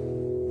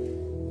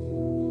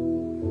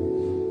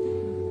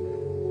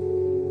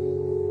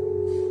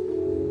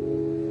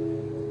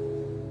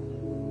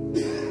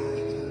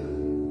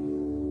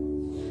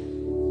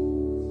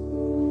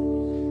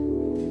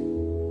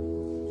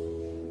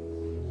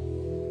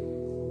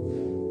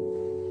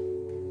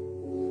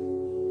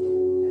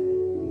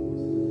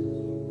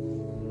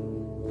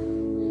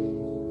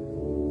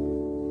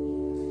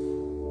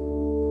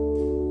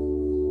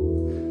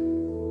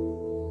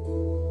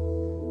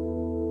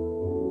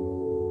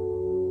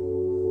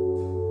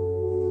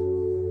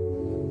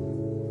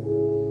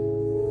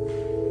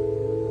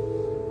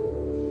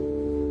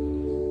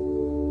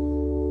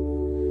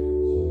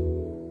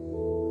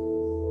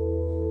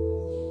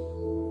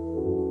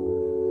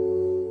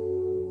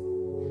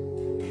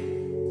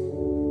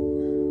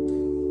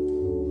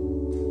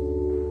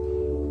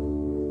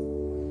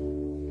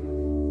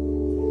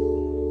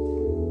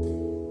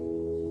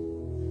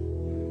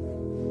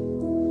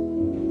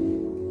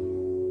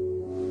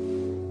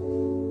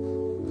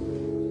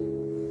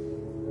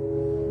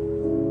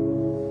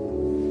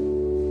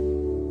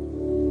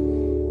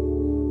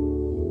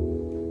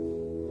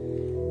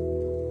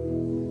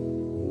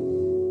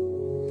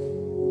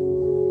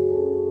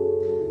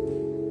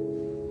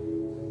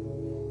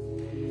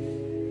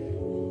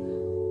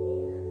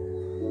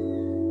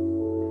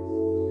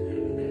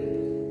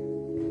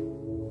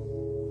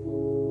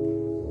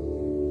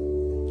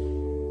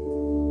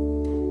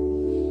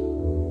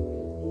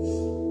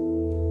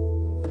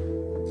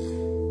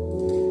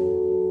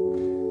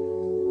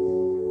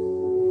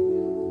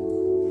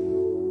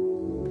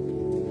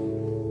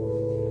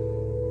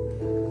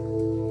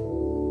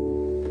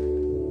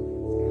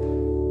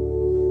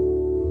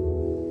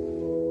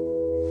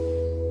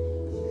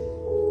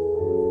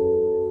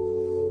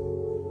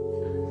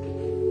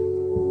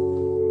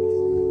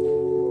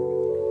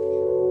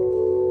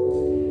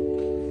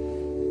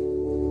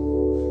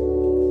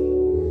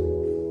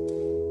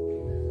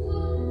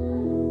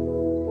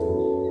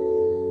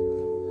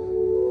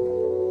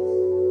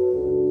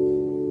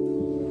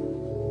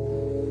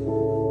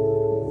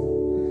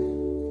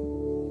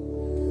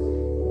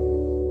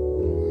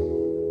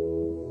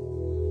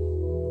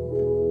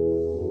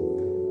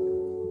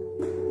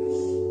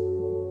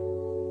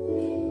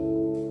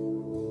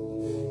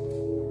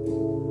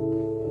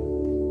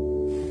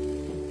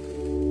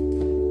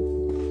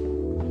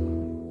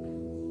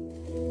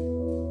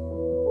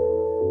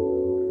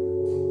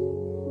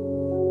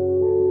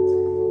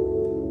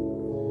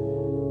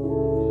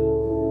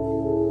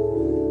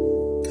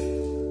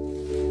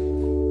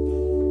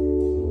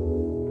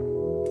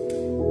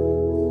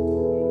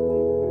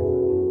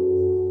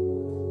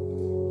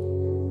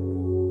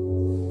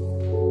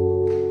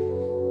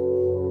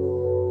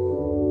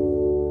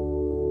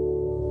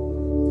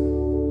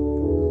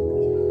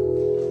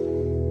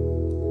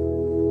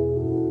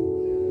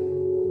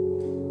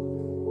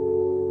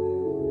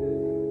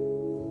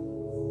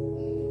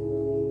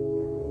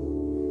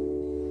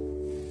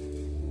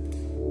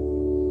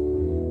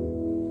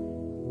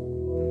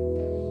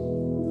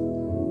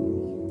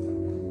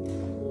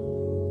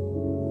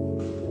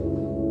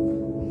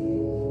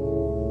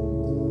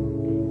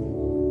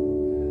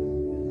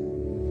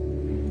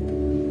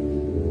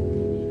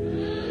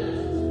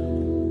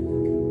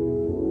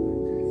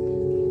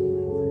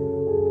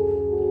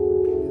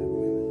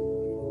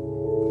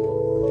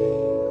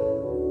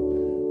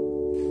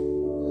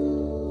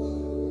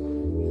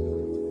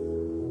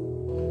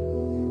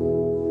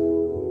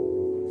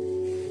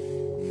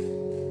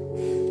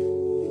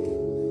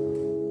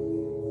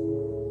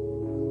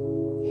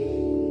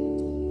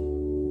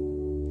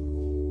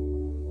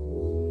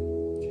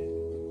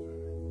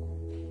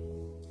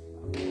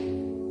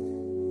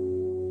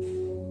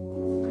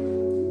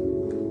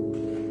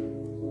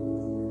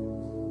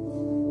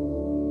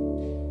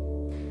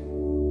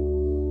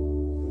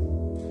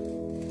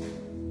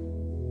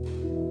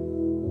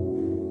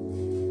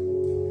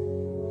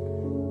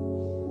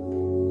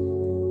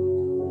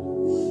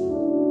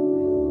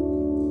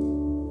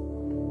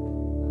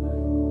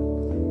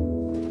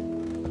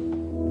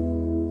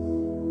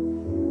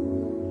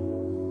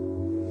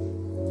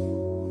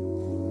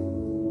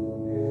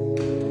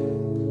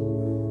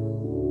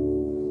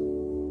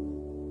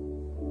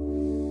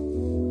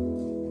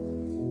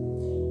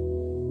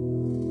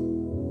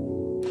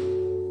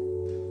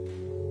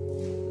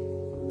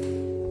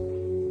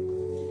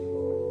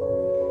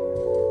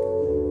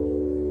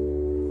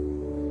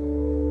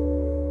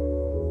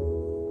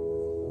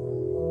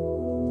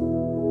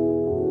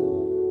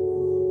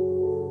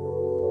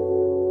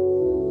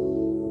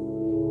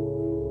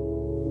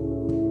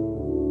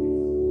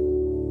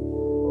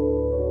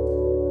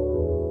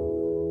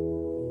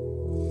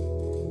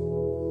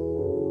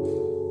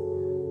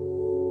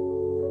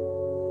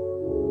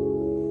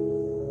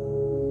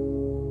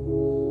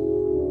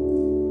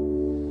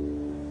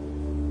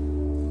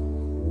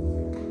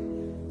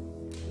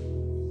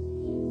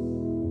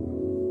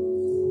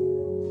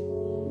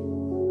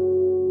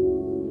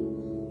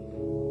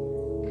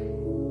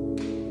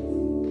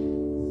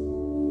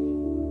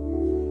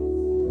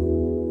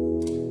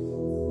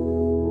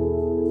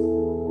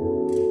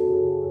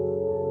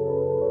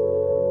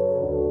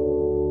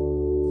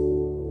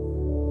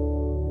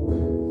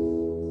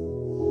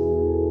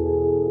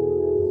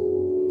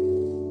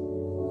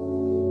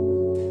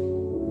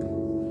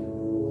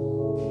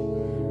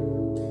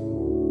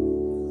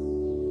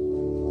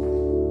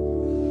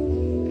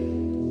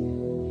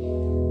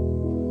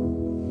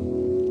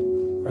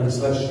 Friends,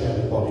 let's share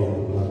the body and the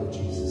blood of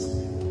Jesus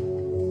together.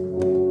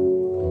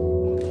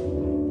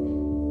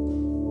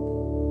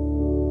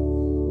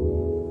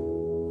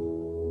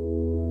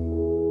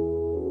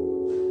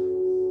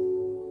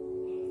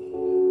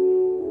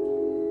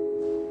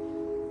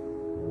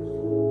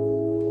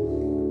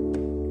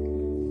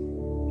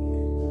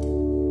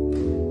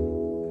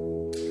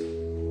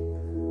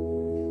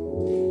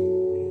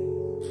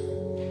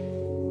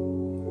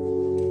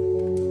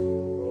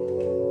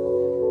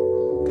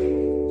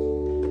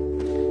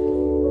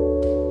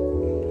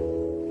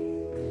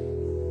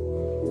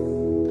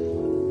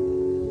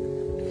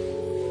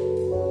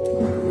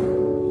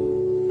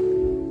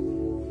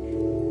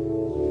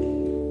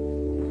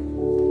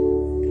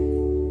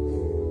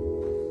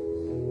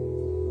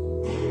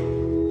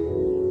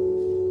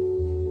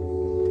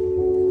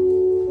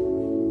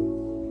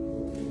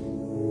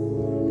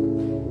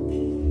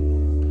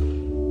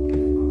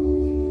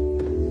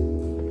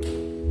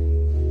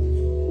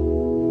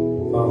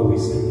 Father, we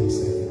simply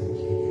say thank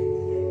you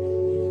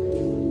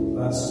for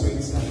that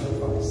sweet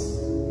sacrifice.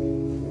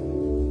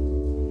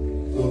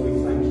 Lord, we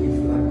thank you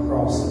for that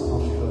cross upon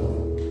the hill,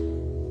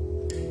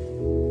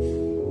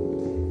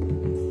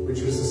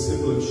 which was a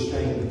symbol of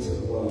shame to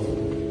the world.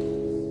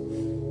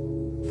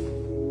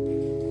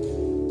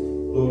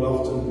 Lord,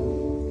 often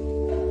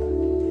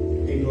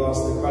people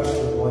ask the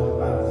question, why do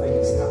bad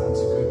things happen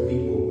to good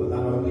people? But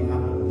that only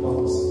happened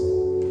once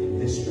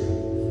in history.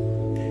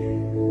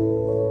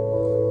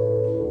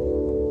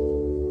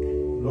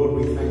 Lord,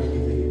 we thank you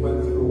that you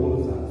went through all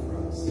of that for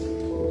us. That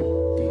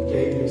you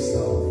gave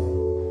yourself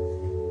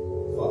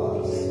for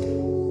us.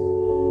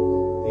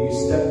 That you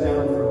stepped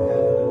down from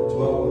heaven and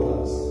dwelt with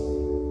us.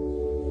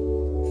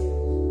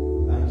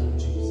 Thank you,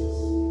 Jesus.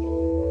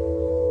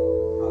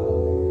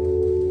 Hallelujah.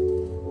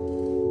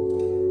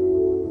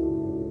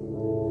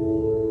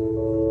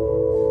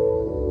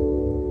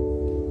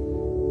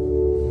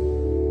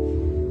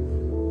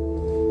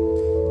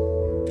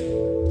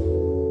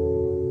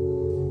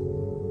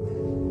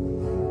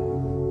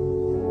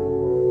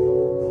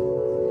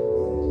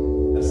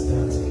 Let's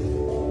stand together.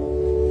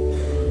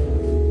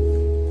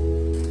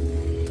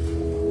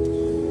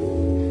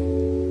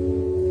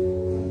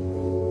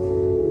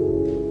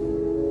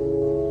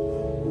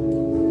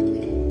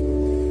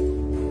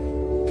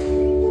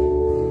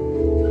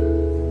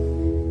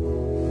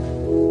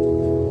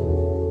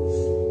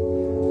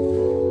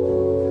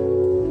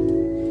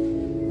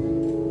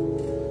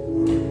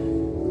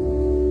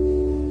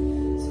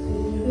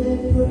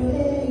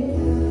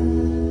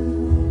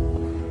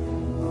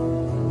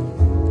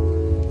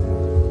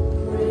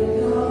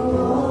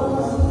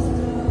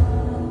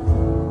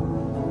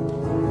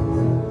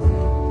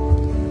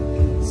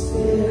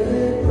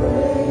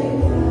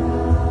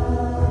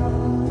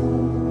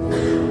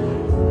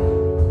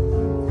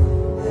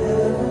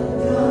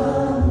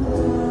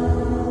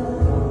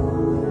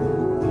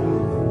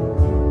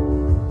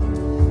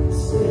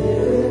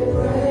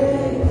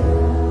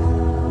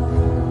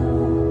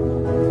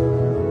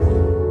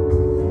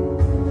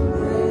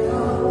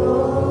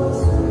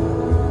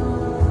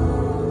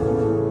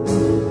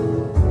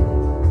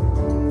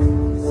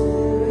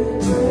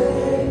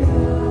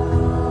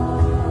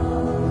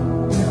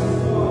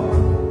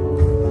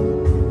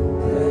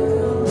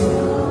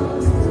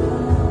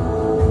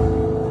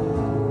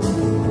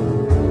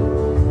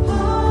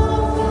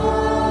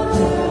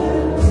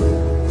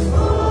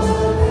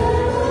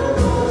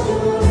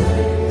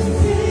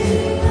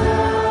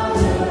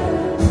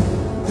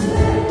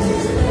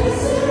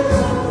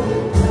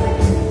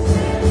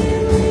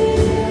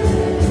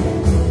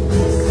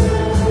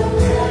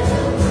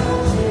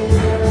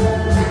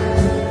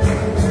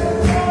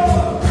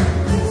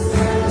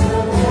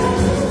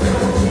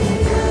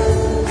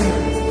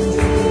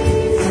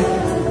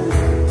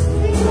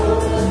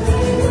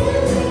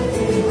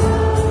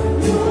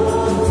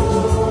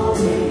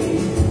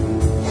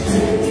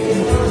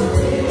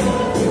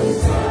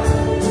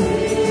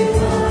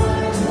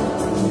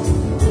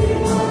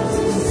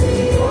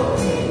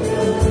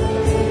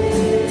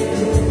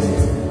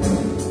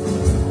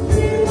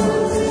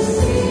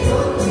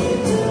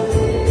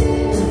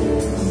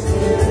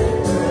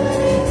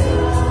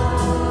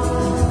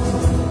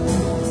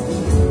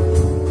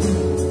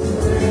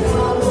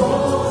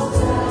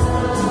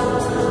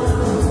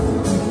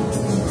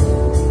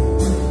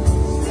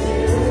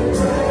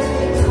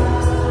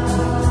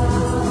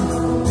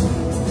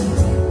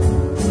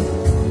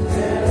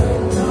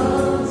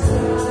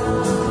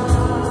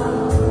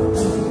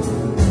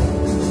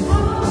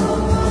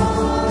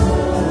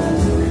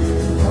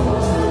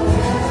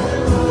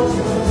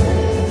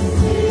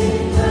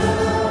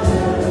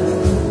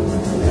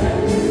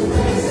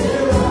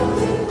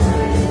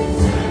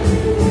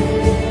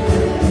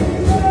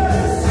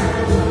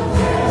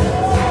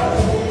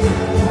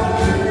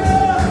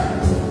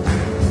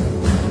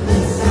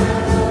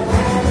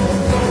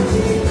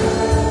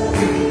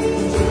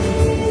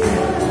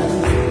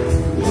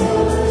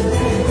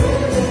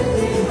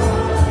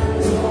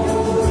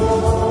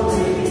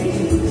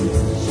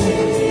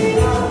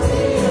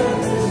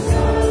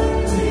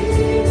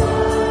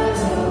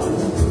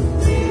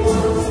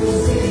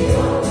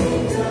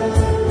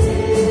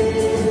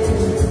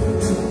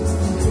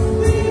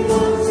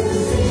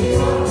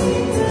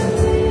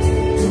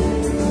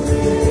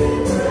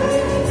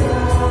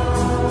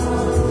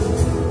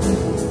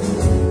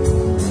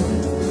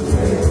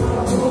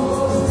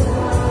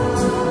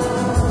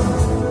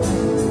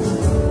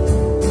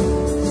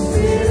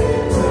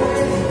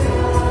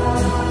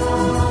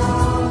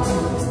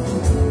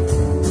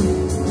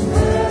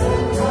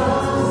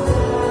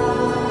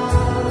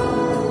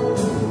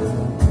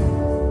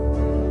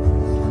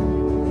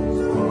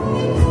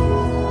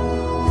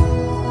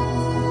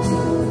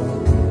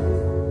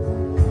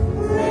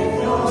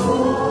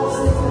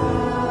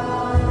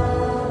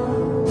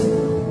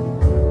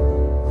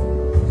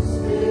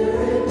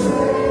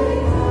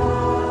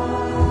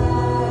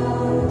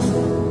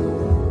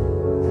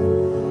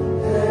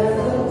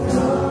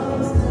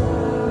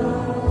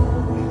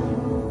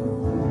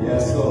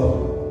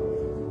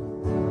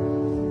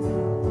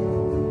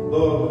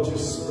 Lord, would your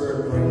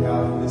Spirit break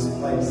out in this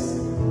place?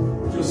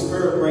 Would your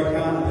Spirit break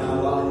out in our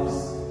lives?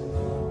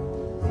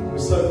 We're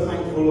so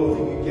thankful, Lord,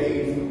 that you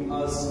gave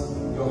us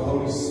your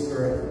Holy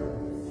Spirit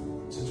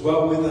to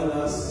dwell within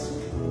us,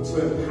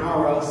 to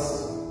empower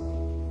us.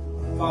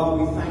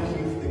 Father, we thank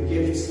you for the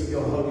gifts of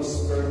your Holy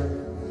Spirit.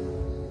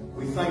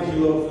 We thank you,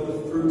 Lord, for the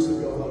fruit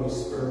of your Holy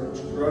Spirit,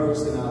 which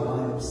grows in our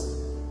lives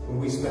when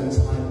we spend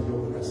time in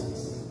your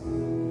presence.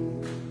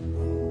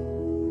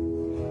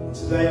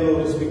 Today,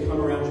 Lord, as we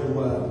come around your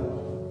word,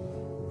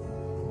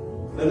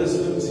 let us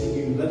look to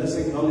you, let us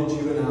acknowledge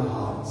you in our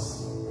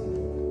hearts,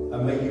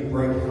 and may you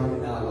break out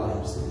in our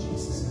lives in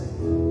Jesus'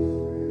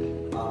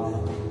 name.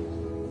 Amen.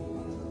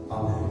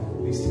 Amen.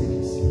 Please take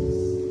your seats.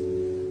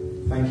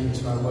 Thank you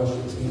to our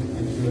worship team.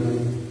 Thank you,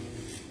 Ellen.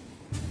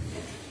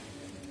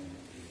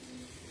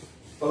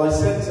 Well, I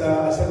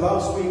said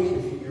last week,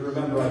 if you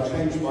remember, I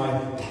changed my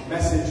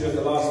message at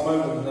the last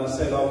moment, and I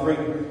said I'll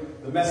bring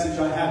the message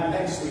I had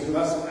next week, and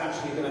that's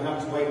actually going to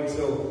have to wait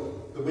until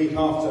the week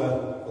after,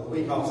 or the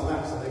week after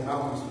that, because I think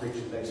Malcolm's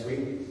preaching next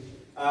week.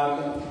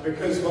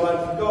 Because what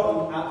I'd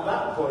forgotten at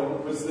that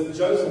point was that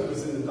Joseph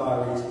was in the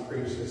diary to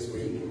preach this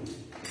week.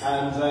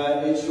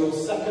 And it's your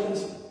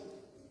second,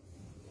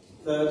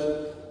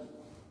 third,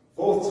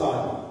 fourth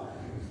time.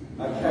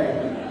 Okay.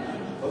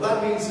 Well,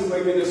 that means that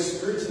we're going to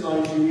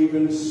scrutinise you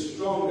even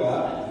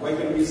stronger. We're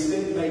going to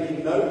be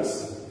making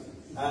notes.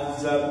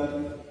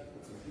 And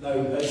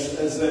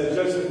as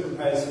Joseph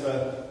prepares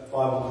for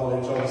Bible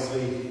college,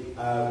 obviously,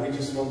 we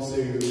just want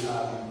to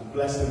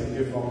bless him and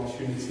give him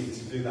opportunity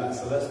to do that.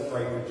 So let's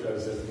pray for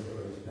Joseph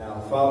now.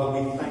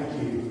 Father, we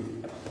thank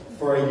you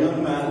for a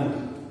young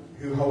man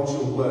who holds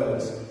your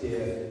word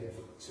dear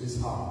to his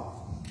heart.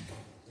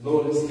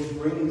 Lord, as he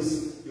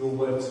brings your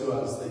word to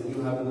us that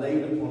you have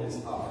laid upon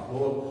his heart,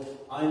 Lord,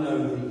 I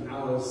know the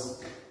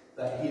hours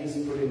that he has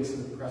put into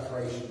the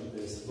preparation of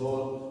this.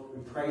 Lord,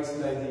 we pray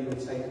today that you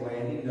will take away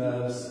any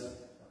nerves,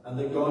 and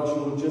that God,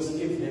 you will just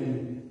give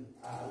him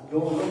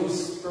your Holy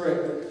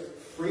Spirit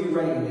free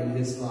reign in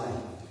his life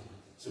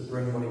to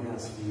bring what he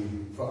has for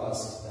you, for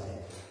us today,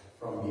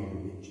 from you,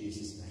 in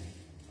Jesus' name.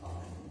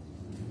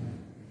 Amen.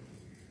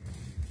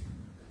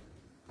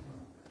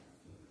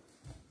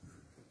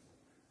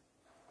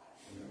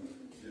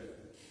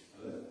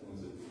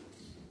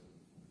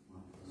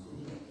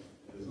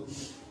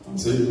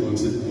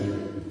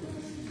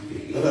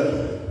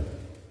 Hello.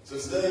 So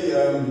today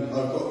I've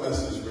got a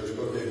message which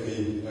God gave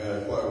me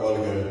quite a while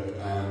ago,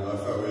 and I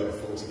felt it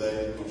for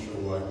today, not sure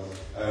why.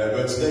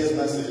 But today's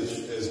message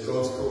is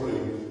God's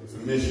calling for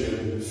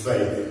mission,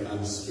 faith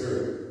and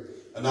spirit.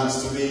 And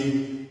that's to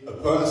be a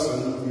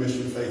person of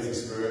mission, faith and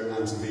spirit,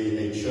 and to be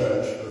a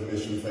church of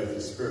mission, faith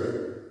and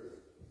spirit.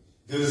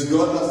 Because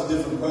God has a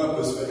different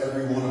purpose for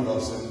every one of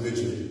us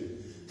individually.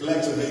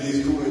 Collectively,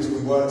 these callings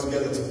will work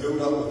together to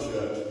build up the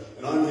church.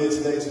 And I'm here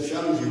today to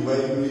challenge you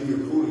where you believe your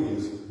calling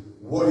is,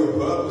 what your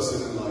purpose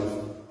is in life,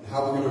 and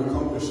how we're going to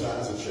accomplish that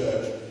as a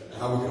church, and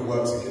how we're going to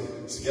work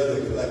together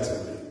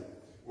collectively.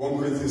 1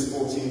 Corinthians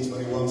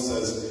 14:21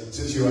 says,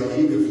 since you are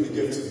eager for the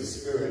gift of the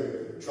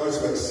Spirit, try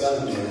to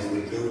excel in those that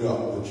will build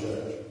up the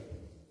church.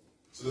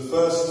 So the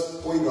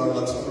first point that I'd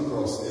like to come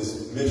across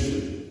is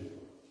mission.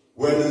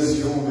 Where does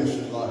your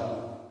mission lie?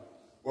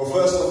 Well,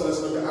 first off, let's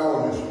look at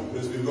our mission,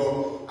 because we've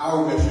got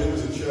our mission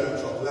as a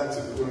church, our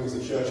collective calling as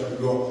a church, and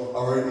we've got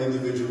our own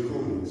individual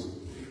callings.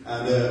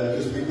 And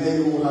because we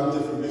may all have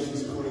different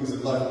missions and callings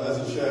in life, but as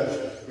a church,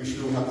 we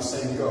should all have the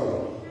same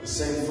goal, the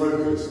same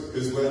focus.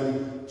 Because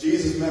when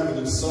Jesus met with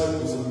the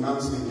disciples on the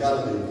mountain in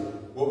Galilee,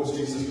 what was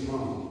Jesus'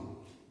 command?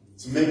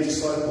 To make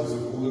disciples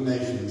of all the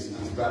nations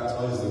and to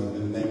baptize them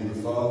in the name of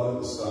the Father,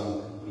 the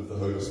Son, and of the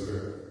Holy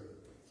Spirit.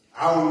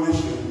 Our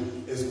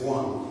mission is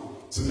one,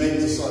 to make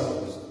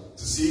disciples,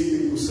 to see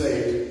people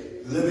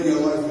saved, living a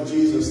life for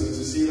Jesus, and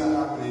to see that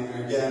happening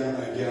again and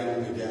again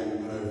and again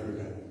and over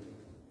again.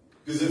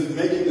 Because if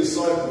making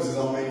disciples is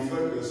our main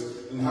focus,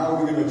 then how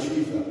are we going to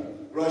achieve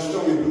that? Well, I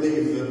strongly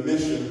believe that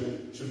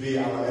mission should be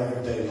our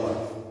everyday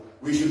life.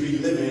 We should be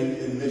living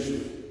in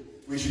mission.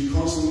 We should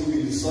constantly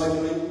be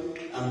discipling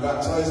and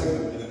baptizing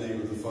them in the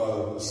name of the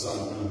Father, the Son,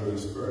 and the Holy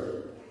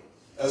Spirit.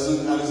 And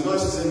as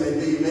nice as it may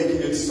be, making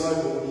a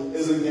disciple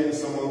isn't getting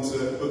someone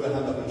to put their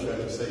hand up in church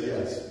and say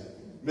yes.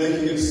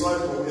 Making a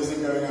disciple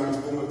isn't going out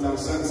to Bournemouth Town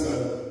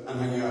Centre and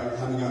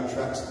handing out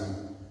tracts to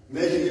them.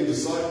 Making a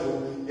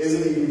disciple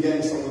isn't even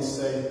getting someone to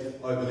say,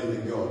 I believe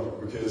in God,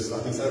 because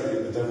I can tell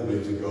you the devil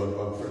believes in God,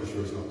 but I'm pretty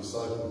sure he's not a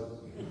disciple.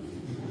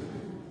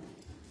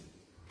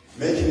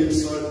 Making a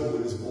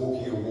disciple is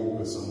walking a walk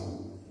with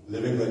someone,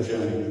 living their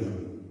journey with them,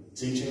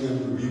 teaching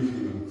them,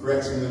 rebuking them,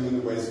 correcting them in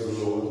the ways of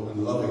the Lord,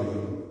 and loving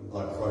them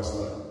like Christ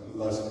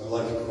loved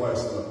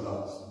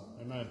us.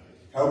 Amen.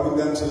 Helping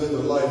them to live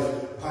a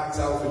life packed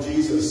out for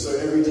Jesus, so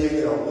every day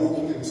they are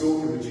walking and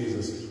talking with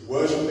Jesus,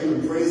 worshipping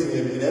and praising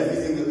Him in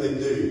everything that they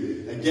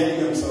do, and getting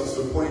themselves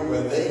to a point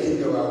where they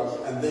can go out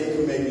and they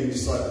can make new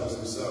disciples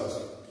themselves.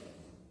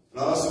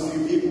 And I asked a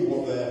few people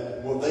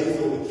what they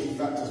thought the key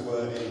factors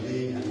were in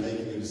being and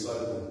making a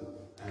disciple.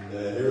 And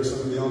here are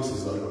some of the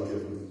answers that I got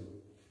given.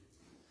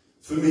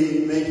 For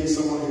me, making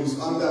someone who's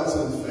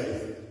undoubted in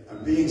faith,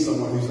 and being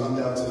someone who's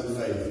undoubted in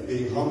faith,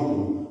 being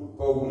humble,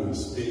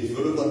 boldness, being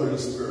full of the Holy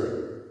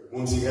Spirit,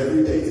 wanting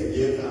every day to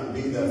give and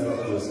be there for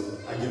others,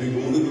 and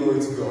giving all the glory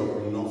to God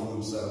and not for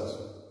themselves.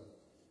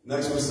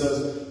 Next one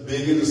says,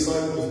 being a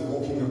disciple is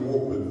walking a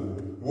walk with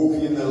them,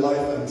 walking in their life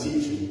and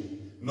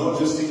teaching, not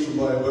just teaching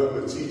by a book,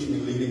 but teaching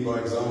and leading by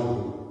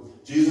example.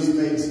 Jesus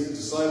made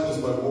disciples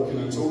by walking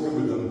and talking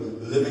with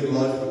them, living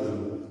life with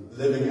them,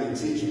 living and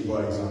teaching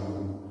by example.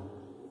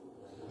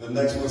 The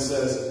next one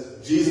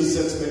says, Jesus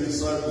said to make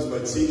disciples by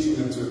teaching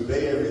them to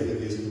obey everything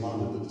he has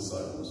commanded the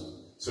disciples.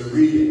 So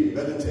reading,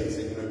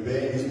 meditating, and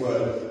obeying his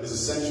word is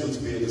essential to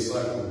be a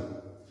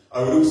disciple.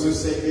 I would also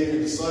say being a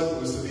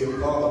disciple is to be a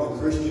part of the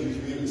Christian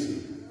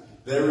community.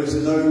 There is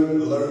no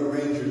Lone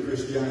Ranger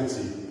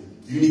Christianity.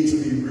 You need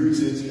to be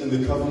rooted in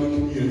the covenant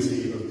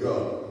community of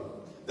God.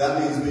 That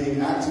means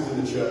being active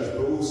in the church,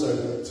 but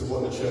also to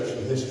what the church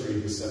in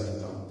history has said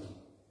and done.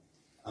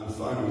 And the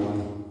final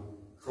one,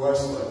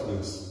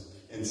 Christ-likeness,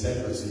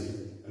 integrity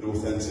and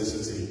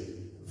authenticity,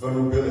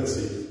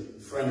 vulnerability,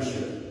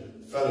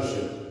 friendship,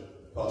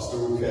 fellowship,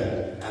 pastoral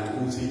care, and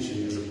all teaching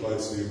is applied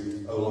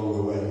to along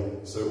the way,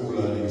 so all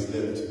learning is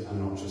lived and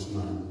not just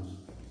known.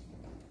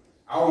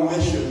 Our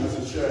mission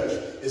as a church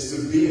is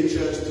to be a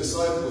church of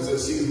disciples that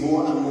sees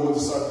more and more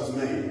disciples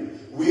made.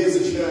 We as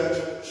a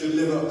church should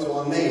live up to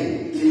our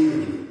name,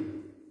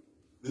 Elim.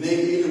 The name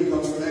Elim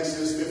comes from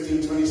Exodus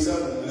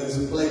 15:27, and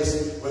is a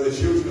place where the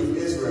children of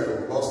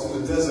Israel, whilst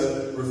in the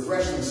desert,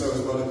 refreshed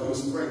themselves by the cool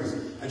springs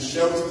and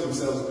sheltered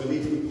themselves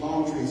beneath the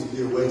palm trees of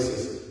the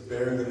oasis,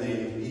 bearing the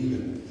name of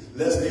Elim.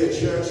 Let's be a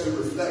church that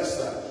reflects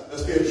that.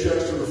 Let's be a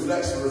church that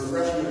reflects the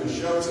refreshment and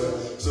shelter,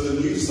 so the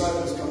new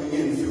disciples coming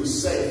in feel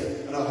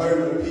safe and at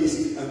home and at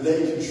peace, and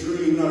they can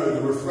truly know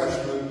the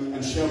refreshment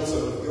and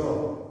shelter of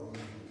God.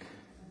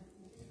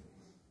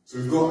 So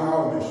we've got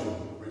our mission,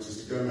 which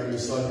is to go and make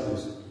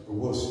disciples. But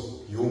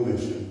what's your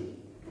mission?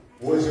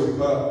 What is your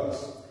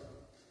purpose?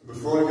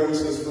 Before I go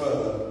into this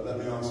further, let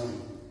me ask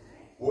you,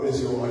 what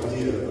is your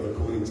idea of a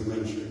calling to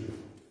ministry?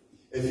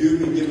 If you've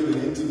been given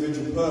an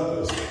individual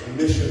purpose, a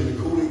mission, and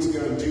a calling to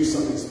go and do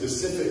something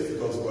specific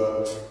for God's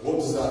work, what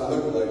does that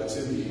look like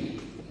to you?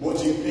 What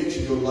do you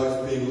picture your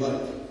life being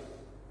like?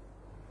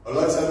 I'd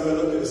like to have a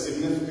look at a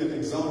significant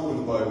example in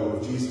the Bible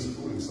of Jesus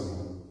calling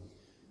someone.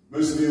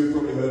 Most of you have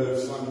probably heard of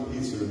Simon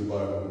Peter in the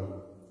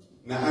Bible.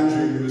 Now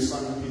Andrew, who was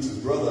Simon Peter's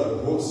brother,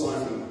 brought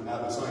Simon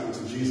at the time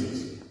to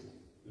Jesus.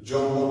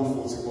 John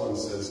 1:41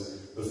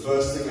 says, the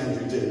first thing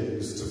Andrew did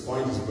was to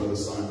find his brother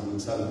Simon and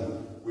tell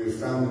him, we have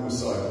found the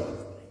Messiah.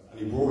 And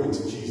he brought him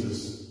to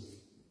Jesus.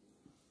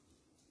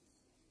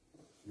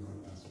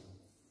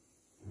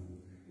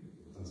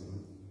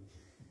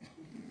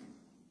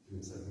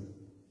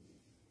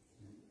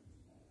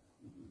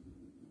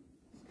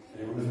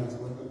 Anyone know how to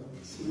work that?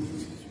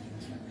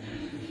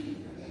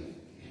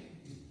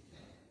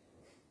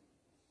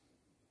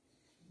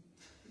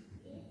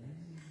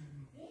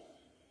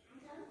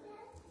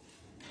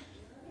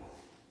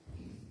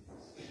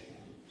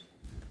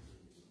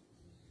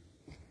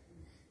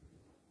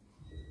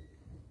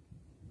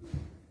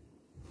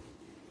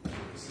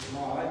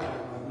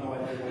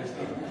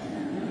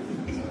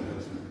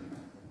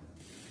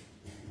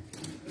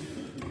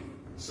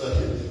 So,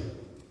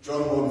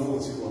 John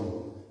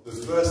 1:41. The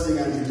first thing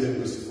Andrew did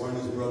was to find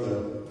his brother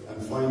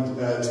and find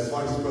his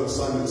brother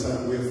Simon and tell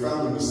him, we have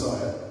found the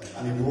Messiah,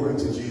 and he brought him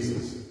to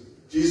Jesus.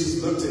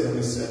 Jesus looked at him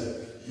and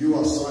said, you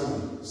are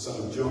Simon, son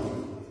of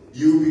John.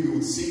 You will be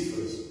called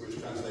Cephas, which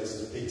translates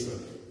as Peter.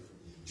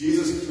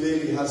 Jesus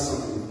clearly has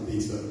something for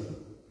Peter.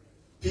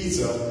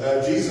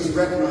 Jesus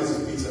recognizes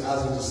Peter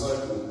as a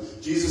disciple.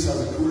 Jesus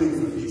has a calling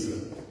for Peter.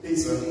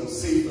 Peter, or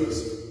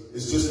Cephas,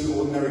 is just an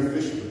ordinary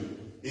fisherman.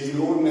 He's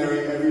an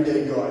ordinary,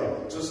 everyday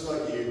guy, just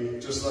like you,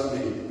 just like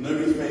me.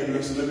 Nobody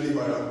famous, nobody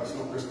right up. It's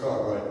not Chris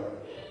Cartwright.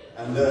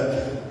 And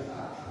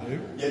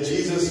yet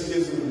Jesus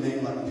gives him a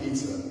name like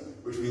Peter,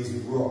 which means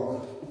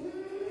rock.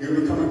 He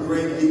will become a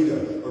great leader,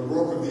 a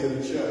rock of the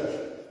early church.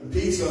 And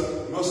Peter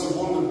must have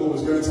wondered what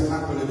was going to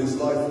happen in his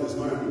life at this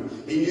moment.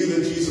 He knew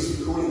that Jesus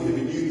was calling him.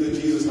 He knew that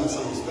Jesus had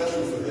something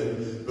special for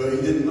him, but he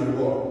didn't know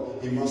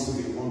what. He must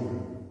have been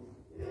wondering.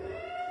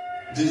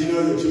 Did you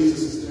know that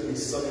Jesus is doing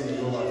something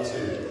in your life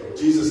too?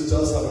 Jesus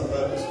does have a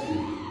purpose for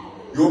you.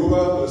 Your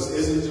purpose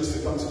isn't just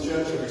to come to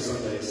church every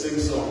Sunday, sing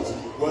songs,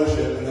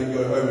 worship, and then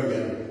go home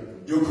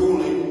again. Your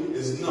calling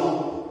is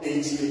not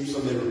eat, sleep,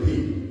 Sunday,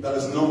 repeat. That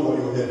is not what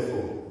you're here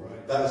for.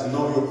 That is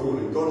not your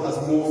calling. God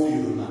has more for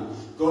you than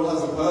that. God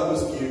has a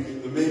purpose for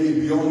you that may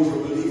be beyond your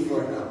belief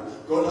right now.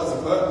 God has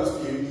a purpose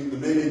for you that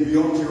may be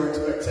beyond your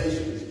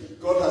expectations.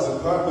 God has a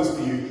purpose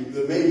for you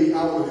that may be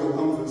out of your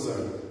comfort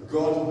zone.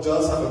 God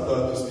does have a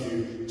purpose for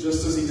you,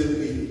 just as he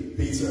did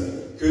Peter.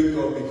 Could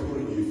God be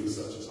calling you for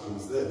such a time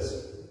as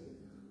this?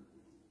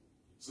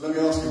 So let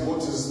me ask you, what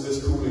does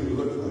this calling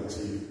look like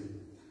to you?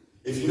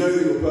 If you know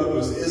that your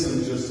purpose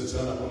isn't just to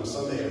turn up on a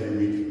Sunday every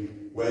week,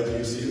 where do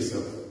you see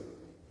yourself?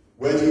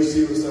 Where do you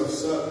see yourself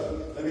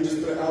serving? let me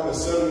just put it out there,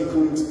 serving and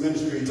calling to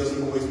ministry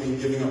doesn't always mean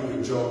giving up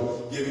your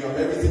job, giving up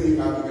everything you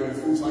have and going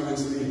full-time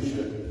into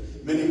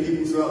leadership. Many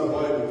people throughout the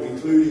Bible,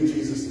 including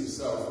Jesus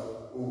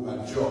himself, all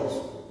had jobs.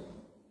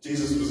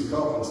 Jesus was a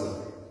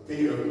carpenter,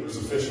 Peter was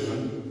a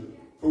fisherman,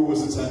 Paul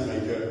was a tent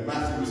maker,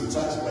 Matthew was a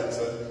tax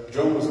collector,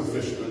 John was a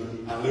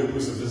fisherman, and Luke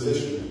was a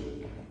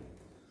physician.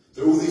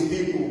 So all these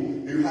people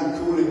who had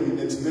calling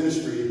into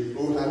ministry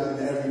all had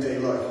an everyday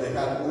life. They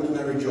had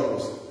ordinary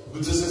jobs.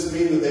 But does this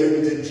mean that they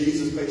only did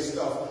Jesus-based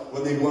stuff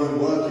when they weren't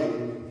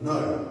working?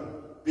 No.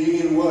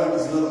 Being in work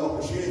is another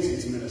opportunity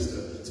to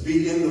minister, to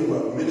be in the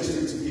work,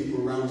 ministering to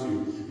people around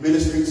you,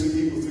 ministering to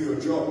people through your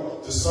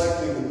job,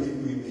 discipling the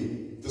people you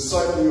meet,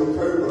 discipling your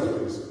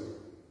co-workers.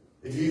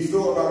 If you've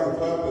thought about your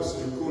purpose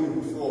and your calling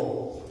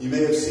before, you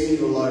may have seen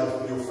your life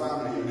and your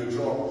family and your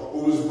job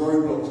all as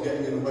roadblocks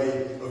getting in the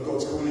way of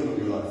God's calling on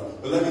your life.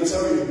 But let me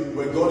tell you,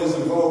 when God is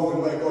involved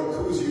and where God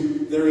calls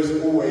you, there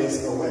is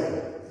always a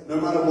way. No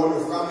matter what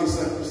your family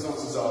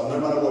circumstances are, no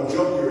matter what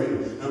job you're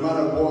in, no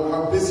matter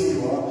how busy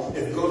you are,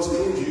 if God's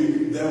called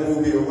you, there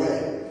will be a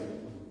way.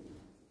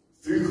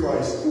 Through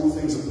Christ, all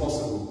things are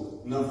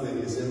possible. Nothing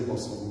is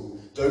impossible.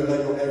 Don't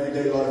let your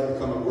everyday life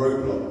become a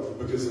roadblock,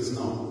 because it's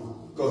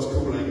not. God's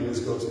calling is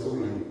God's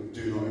calling.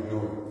 Do not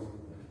ignore it.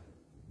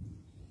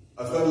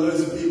 I've heard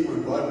loads of people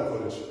in Bible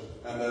college,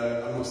 and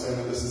I'm not saying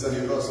that this is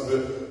any of us,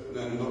 but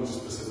not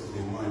just specifically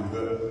in mine,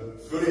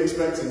 but fully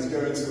expecting to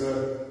go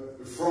into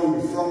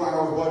from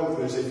our Bible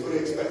college, they fully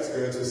expect to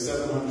go into a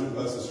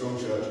 700-person strong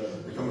church,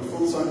 become a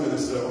full-time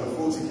minister on a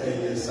 40k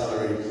a year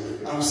salary.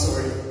 I'm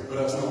sorry, but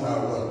that's not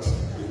how it works.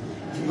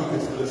 You might,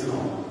 but it's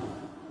not.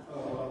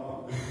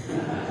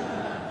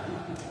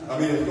 I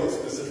mean, if God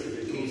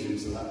specifically calls you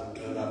to that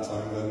at that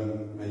time,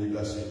 then may He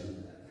bless you.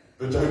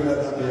 But don't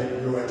let that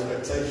be your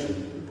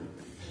expectation.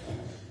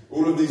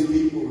 All of these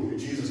people who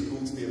Jesus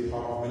called to be a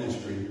part of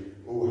ministry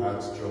all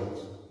had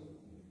jobs.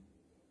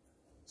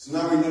 So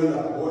now we know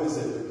that. What is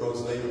it that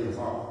God's laid on your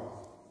heart?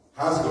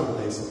 Has God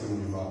laid something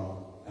on your heart?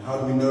 And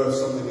how do we know if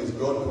something is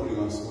God calling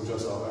us or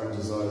just our own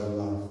desires in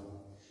life?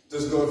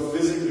 Does God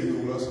physically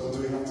call us, or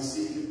do we have to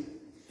seek Him?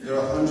 There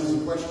are hundreds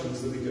of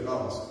questions that we could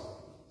ask.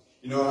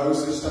 You know, I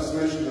also just have to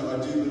mention that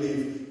I do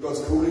believe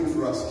God's calling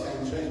for us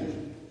can change.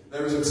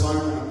 There is a time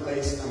and a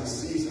place and a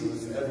season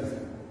for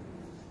everything.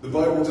 The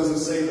Bible doesn't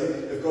say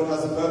that if God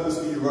has a purpose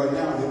for you right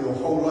now, that your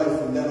whole life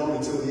from then on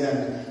until the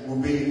end will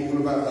be all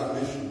about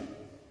that mission.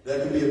 There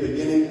can be a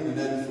beginning and an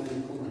end for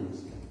all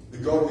callings. The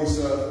God we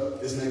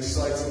serve is an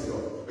exciting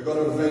God, a God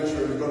of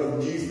adventure and a God of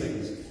new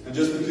things. And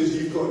just because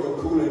you've got your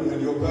calling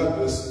and your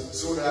purpose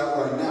sorted out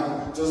right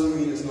now, doesn't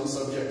mean it's not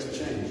subject to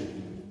change.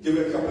 Give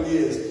it a couple of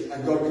years,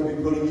 and God could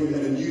be pulling you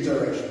in a new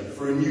direction,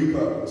 for a new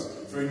purpose,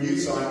 for a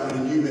new time and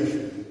a new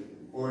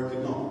mission. Or it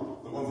could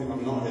not. The one thing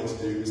I'm not here to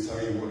do is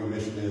tell you what your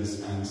mission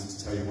is and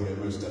to tell you what it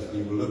most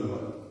definitely will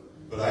look like.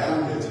 But I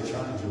am here to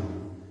challenge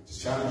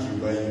you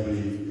where you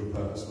believe your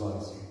purpose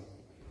lies.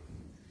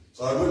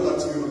 So I would like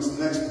to move on to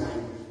the next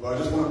point, but I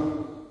just want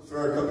to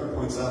throw a couple of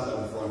points out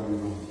there before I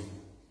move on.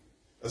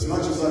 As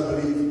much as I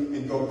believe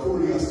in God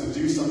calling us to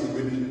do something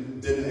we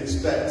didn't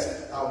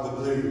expect out of the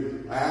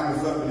blue, I am a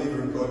firm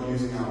believer in God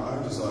using our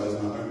own desires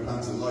and our own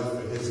plans in life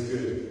for His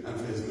good and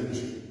for His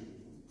ministry.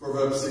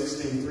 Proverbs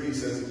 16:3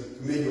 says,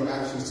 "Commit your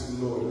actions to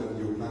the Lord and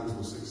your plans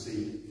will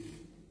succeed."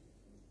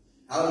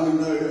 How do we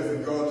know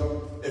if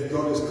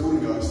God is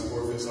calling us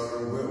or if it's our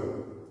own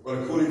will?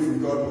 Well, a calling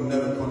from God will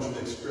never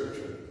contradict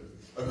Scripture.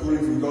 A calling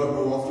from God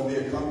will often be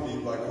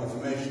accompanied by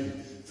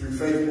confirmation, through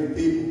faithful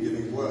people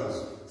giving words,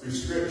 through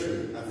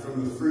Scripture, and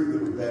from the fruit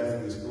that we bear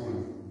from this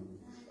calling.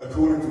 A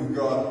calling from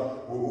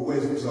God will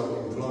always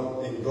result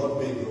in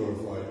God being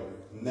glorified.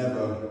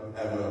 Never,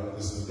 ever,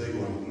 this is a big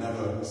one,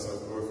 never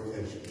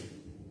self-glorification.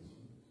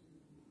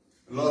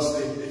 And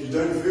lastly, if you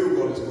don't feel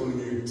God is calling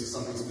you to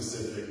something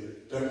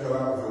specific, don't go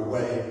out of your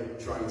way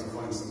trying to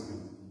find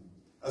something.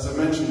 As I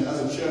mentioned, as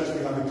a church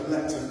we have a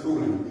collective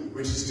calling,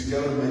 which is to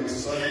go and make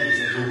disciples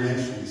of all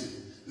nations.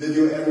 Live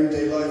your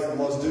everyday life, and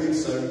whilst doing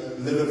so,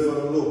 live it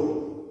for the Lord.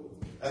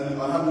 And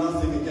I have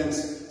nothing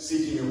against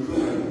seeking your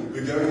calling,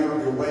 but going out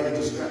of your way and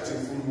distracting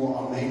from what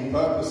our main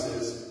purpose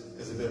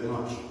is a bit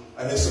much.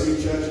 I hear so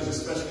many churches,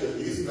 especially at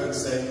youth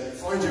events, say,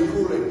 find your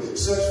calling,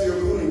 search for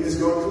your calling, is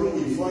God calling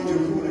you, find your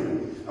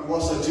calling. And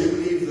whilst I do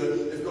believe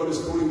that if God is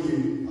calling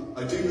you,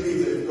 I do believe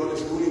that if God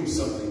is calling you to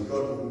something,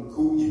 God will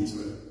call you to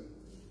it.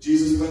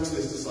 Jesus went to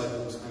His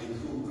disciples and He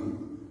called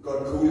them.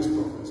 God called His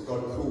prophets,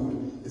 God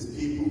called His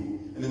people.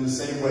 And in the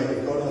same way,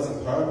 if God has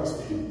a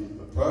purpose for you,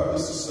 a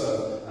purpose to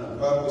serve, and a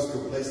purpose to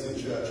a place in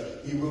the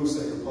church, He will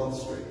set your path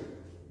straight.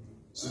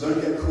 So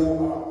don't get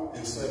caught up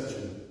in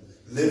searching.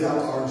 Live out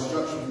our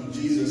instruction from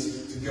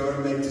Jesus to go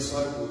and make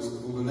disciples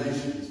of all the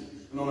nations.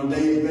 And on a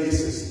daily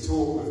basis,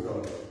 talk with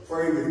God,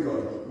 pray with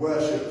God,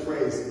 worship,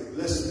 praise,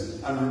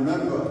 listen. And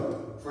remember,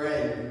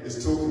 praying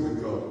is talking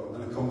with God,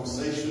 and a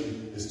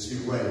conversation is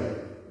two-way.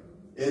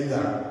 In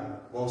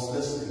that, whilst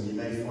listening, you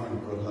may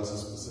find God has a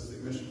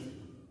specific mission for you.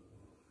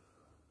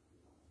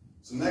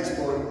 So the next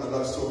point I'd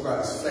like to talk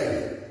about is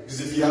faith.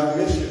 Because if you have a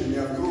mission, you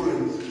have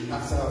calling, you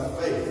have to have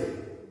faith.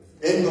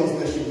 In God's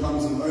mission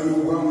comes an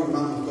overwhelming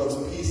amount of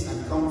God's peace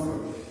and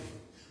comfort.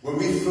 When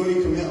we fully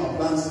commit our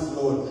plans to the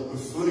Lord and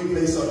fully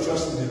place our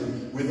trust in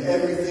Him with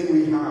everything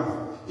we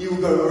have, He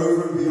will go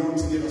over and beyond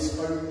to give us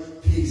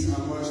hope, peace,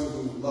 and most of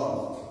all,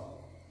 love.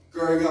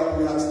 Growing up,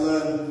 we had to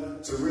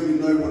learn to really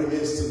know what it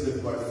is to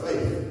live by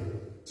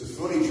faith, to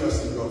fully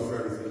trust in God for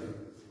everything.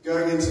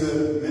 Going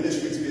into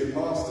ministry to be a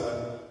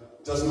pastor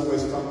doesn't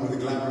always come with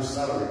a glamorous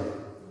salary.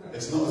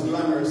 It's not as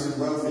glamorous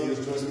and wealthy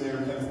as Joyce Meyer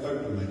and Kenneth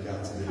Copeland make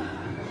out to be.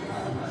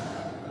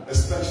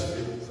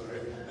 Especially,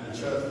 in a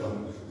church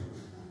fund.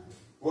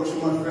 Watching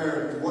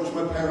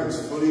my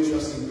parents fully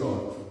trusting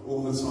God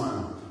all the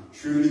time,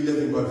 truly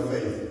living by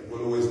faith,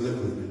 will always live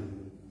with me.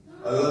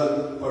 I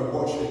learned by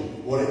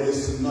watching what it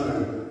is to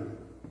know,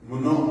 will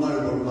not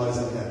know what lies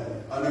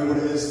ahead. I know what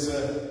it is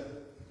to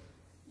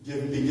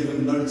be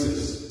given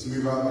notice to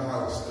move out of the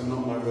house and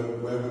not know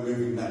where we're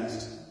moving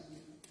next.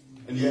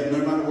 And yet, no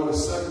matter what the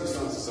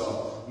circumstances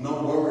are,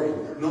 not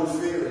worrying, not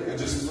fearing, and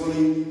just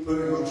fully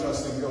putting our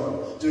trust in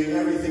God, doing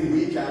everything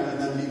we can and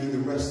then leaving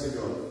the rest to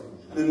God.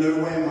 And in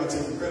no way am I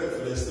taking credit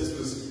for this. This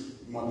was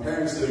my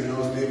parents doing, and I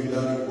was maybe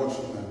learning and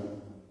watching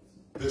them.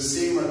 But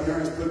seeing my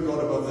parents put God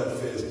above their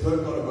fears,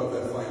 put God above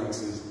their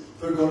finances,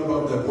 put God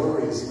above their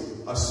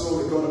worries, I saw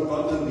that God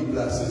abundantly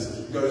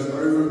blesses, goes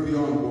over and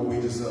beyond what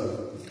we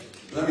deserve.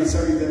 Let me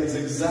tell you, that is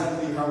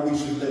exactly how we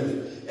should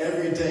live.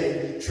 Every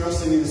day,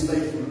 trusting in His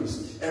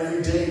faithfulness.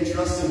 Every day,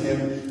 trusting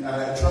Him,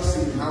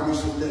 trusting how we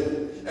should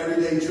live.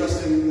 Every day,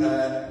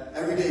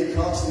 every day,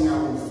 casting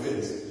out all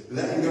fears.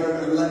 Letting go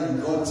and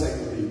letting God take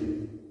the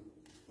lead.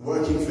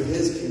 Working for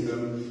His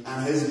kingdom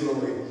and His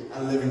glory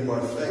and living by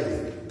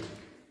faith.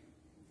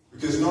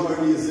 Because not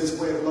only is this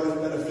way of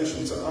life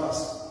beneficial to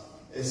us,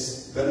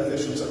 it's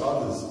beneficial to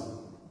others.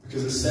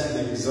 Because it's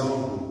setting an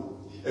example.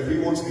 If we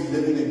want to be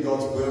living in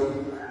God's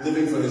will,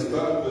 living for His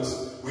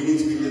purpose, we need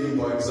to be living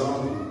by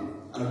example.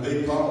 And a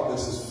big part of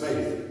this is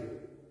faith.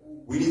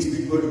 We need to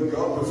be putting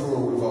God before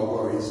all of our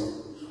worries.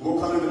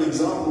 What kind of an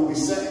example are we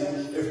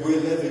setting if we're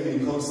living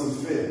in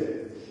constant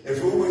fear?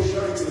 If all we're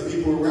showing to the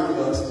people around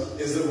us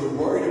is that we're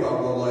worried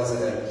about what lies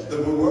ahead,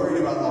 that we're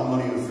worried about our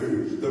money and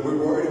food, that we're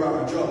worried about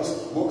our jobs,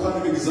 what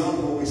kind of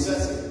example are we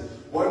setting?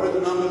 Why would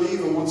an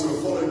unbeliever want to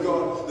follow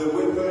God that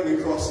we're putting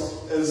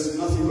across as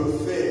nothing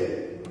but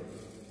fear?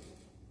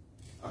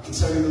 I can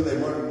tell you that they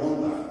won't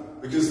want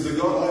that. Because the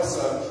God I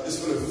serve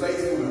is full of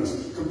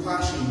faithfulness,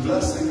 compassion,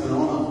 blessing and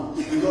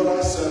honour. The God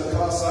I serve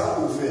casts out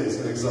all fears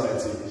and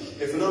anxiety.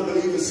 If an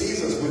unbeliever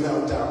sees us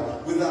without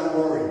doubt, without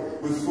worry,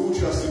 with full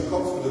trust and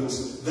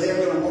confidence, they are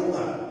going to want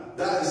that.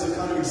 That is the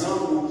kind of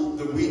example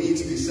that we need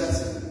to be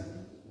setting.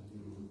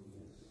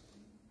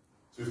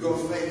 So we've got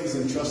faith as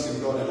in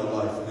trusting God in our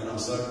life and in our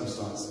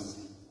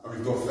circumstances. And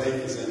we've got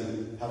faith as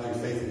in having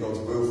faith in God's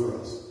will for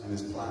us and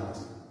His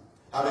plans.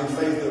 Having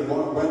faith that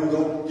when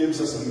God gives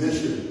us a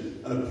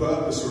mission and a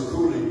purpose or a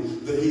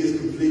calling, that He is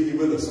completely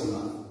with us on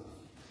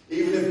that.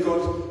 Even if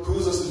God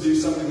calls us to do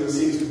something that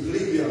seems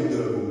completely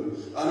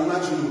undoable,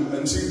 unimaginable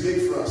and too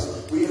big for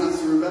us, we have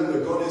to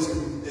remember God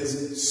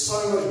is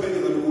so much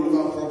bigger than all of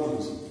our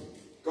problems.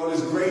 God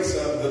is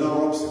greater than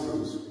our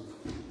obstacles.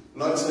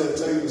 I'd like to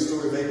tell you the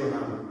story of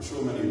Abraham. I'm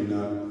sure many of you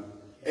know.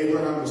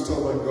 Abraham was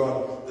told by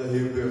God that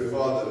he would be a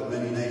father of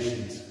many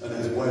nations, and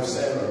his wife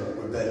Sarah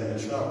would bear him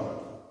a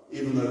child,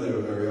 even though they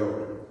were very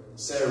old.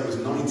 Sarah was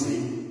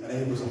 90 and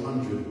Abe was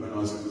 100 when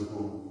Isaac was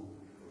born.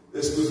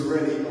 This was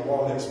really a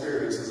wild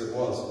experience as it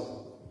was.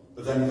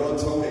 But then God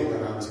told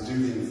Abraham to do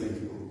the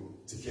unthinkable,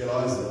 to kill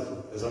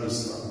Isaac, his own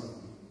son.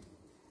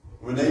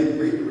 When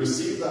Abe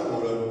received that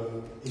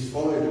order, he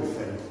followed in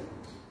faith.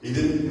 He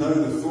didn't know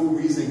the full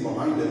reasoning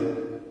behind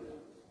it,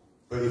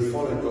 but he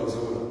followed God's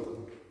order.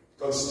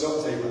 God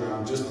stopped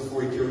Abraham just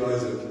before he killed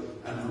Isaac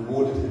and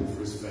rewarded him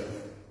for his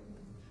faith.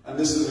 And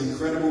this is an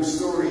incredible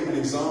story, an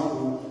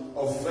example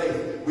of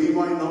faith. We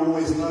might not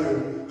always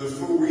know the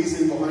full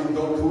reason behind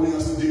God calling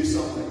us to do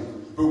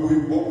something, but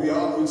what we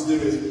are called to do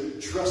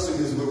is trust in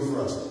His will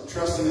for us,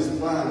 trust in His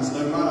plans,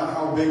 no matter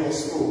how big or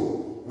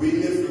small. We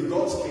live for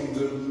God's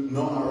kingdom,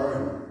 not our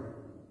own.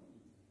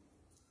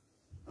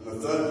 And the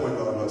third point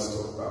that I'd like to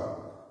talk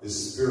about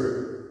is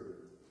spirit.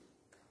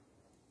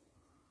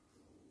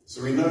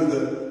 So we know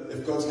that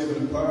if God's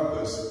given a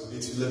purpose, we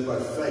need to live by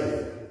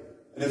faith.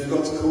 And if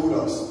God's called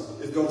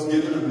us, if God's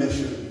given a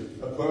mission,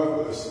 a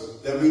purpose,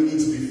 then we need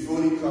to be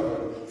fully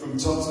covered from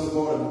top to the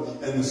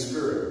bottom in the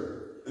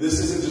Spirit. And this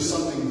isn't just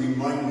something we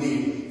might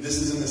need,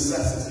 this is a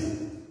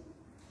necessity.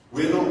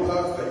 We're not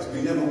perfect,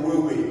 we never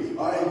will be.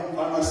 I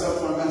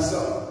myself, when I mess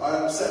up, I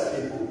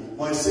upset people.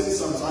 My sin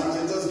sometimes,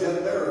 it does get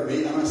the better of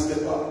me and I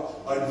slip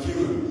up. I'm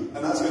human.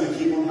 And that's going to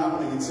keep on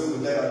happening until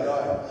the day I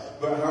die.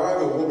 But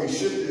however, what we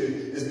should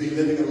do is be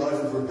living a life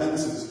of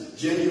repentance.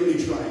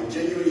 Genuinely trying,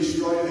 genuinely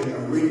striving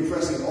and really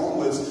pressing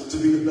onwards to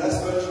be the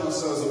best version of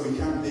ourselves that we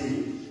can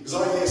be. Because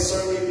I hear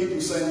so many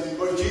people saying,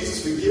 well, if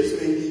Jesus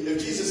forgives me,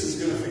 if Jesus is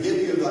going to forgive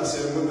me of that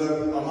sin,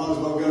 well, I might as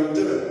well go and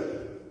do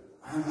it.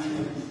 And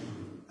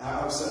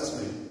that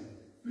upsets me.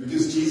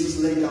 Because Jesus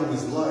laid down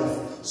His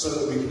life so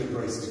that we can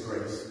embrace His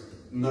grace.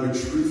 know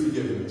true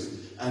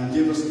forgiveness, and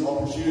give us an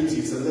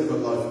opportunity to live a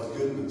life of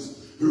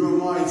goodness.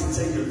 Who am I to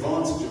take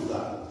advantage of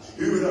that?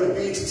 Who would I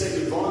be to take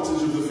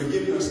advantage of the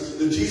forgiveness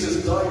that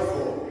Jesus died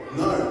for?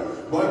 No.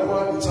 My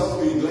Bible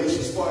tells me in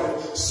Galatians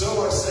 5,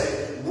 so I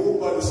say, walk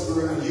by the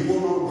Spirit, and you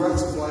will not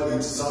gratify the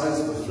desires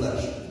of the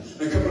flesh.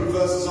 And a couple of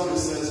verses on it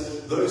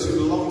says, those who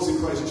belong to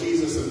Christ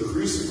Jesus have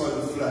crucified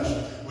the flesh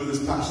with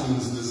its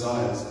passions and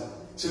desires.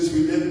 Since we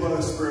live by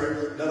the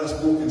Spirit, let us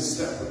walk in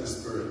step with the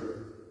Spirit.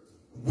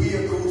 We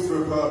are called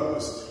for a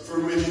purpose, for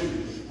a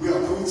mission. We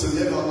are called to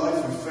live our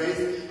life in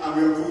faith, and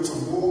we are called to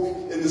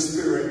walk in the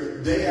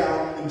Spirit day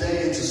out and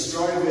day in, to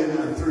strive in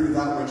and through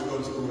that which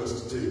God's called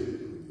us to do.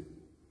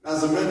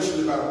 As I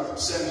mentioned about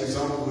setting an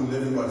example and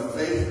living by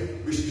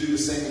faith, we should do the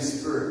same in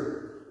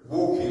Spirit.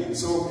 Walking and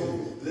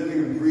talking, living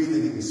and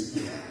breathing in the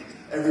Spirit.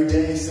 Every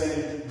day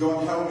saying,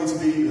 God, help me to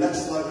be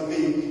less like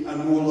me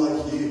and more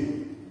like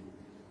you.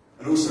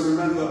 And also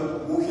remember,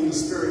 walking in the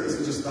Spirit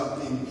isn't just about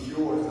being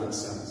pure in that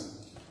sense.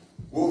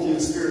 Walking in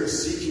the Spirit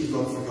is seeking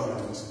God for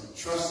guidance,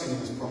 trusting in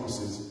His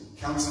promises,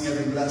 counting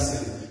every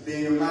blessing,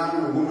 being a man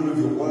or a woman of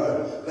your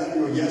word,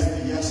 letting your yes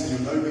be yes and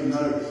your no be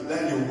no,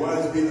 letting your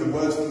words be the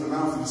words from the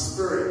mouth of the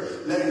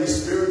Spirit, letting the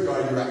Spirit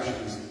guide your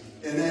actions.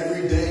 In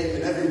every day,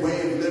 in every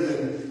way of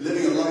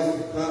living a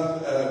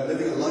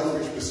life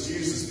which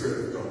pursues the Spirit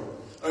of God.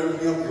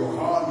 Opening up your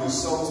heart and your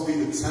soul to be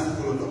the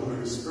temple of the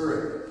Holy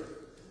Spirit.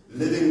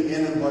 Living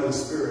in and by the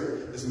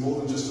Spirit is more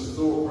than just a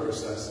thought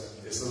process,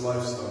 it's a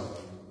lifestyle.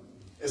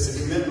 It's a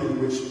commitment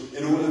which,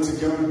 in order to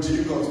go and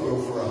do God's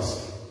will for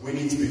us, we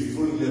need to be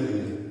fully living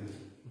in.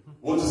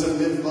 What does a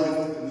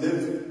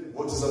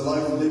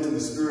life lived in the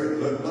Spirit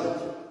look like?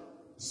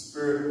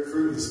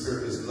 Fruit of the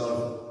Spirit is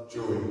love,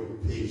 joy,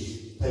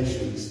 peace,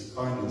 patience,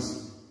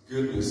 kindness,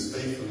 goodness,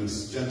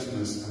 faithfulness,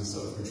 gentleness, and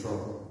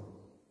self-control.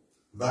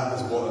 That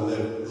is what a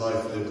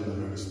life lived in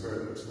the Holy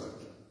Spirit looks like.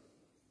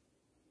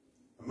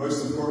 And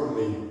most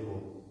importantly,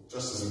 or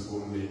just as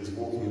importantly, is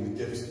walking in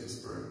the gifts of the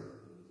Spirit.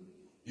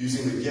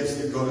 Using the gifts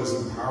that God has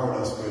empowered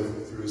us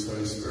with through His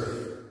Holy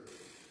Spirit.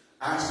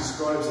 Acts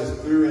describes this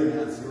through in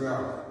and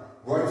throughout.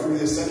 Right from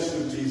the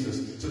ascension of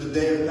Jesus to the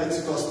day of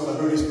Pentecost, when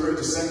the Holy Spirit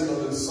descended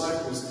on the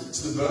disciples,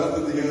 to the birth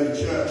of the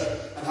early church,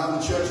 and how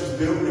the church was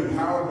built and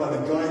empowered by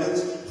the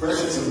guidance,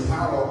 presence and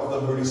power of the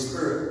Holy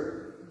Spirit.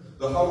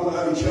 The whole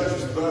early church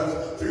was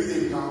birthed through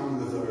the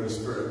empowerment of the Holy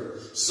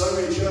Spirit. So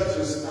many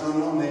churches, and I'm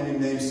not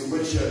naming names to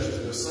which churches,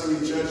 but so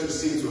many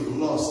churches seem to have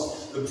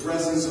lost the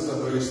presence of the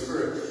Holy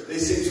Spirit. They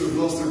seem to have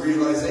lost the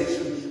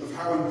realization of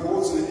how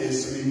important it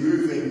is to be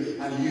moving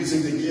and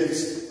using the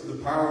gifts of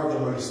the power of the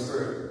Holy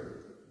Spirit.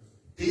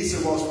 Peter,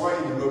 whilst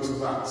writing the books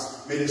of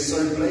Acts, made it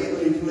so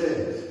blatantly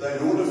clear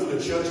that in order for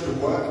the church to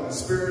work and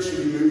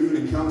spiritually move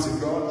and encounter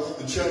God,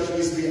 the church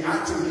needs to be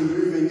actively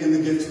moving in the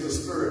gifts of the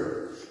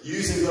Spirit,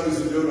 using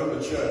those to build up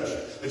the church.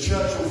 A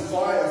church on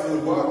fire for the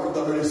work of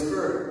the Holy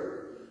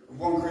Spirit. In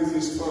 1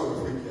 Corinthians 12,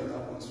 if we can get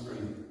that on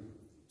screen,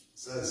 it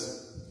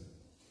says,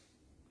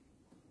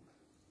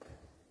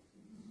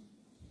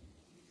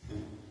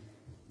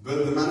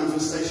 but the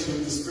manifestation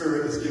of the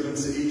Spirit is given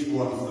to each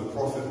one for the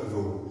profit of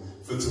all.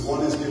 For to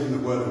one is given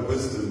the word of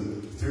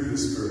wisdom through the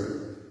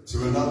Spirit,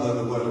 to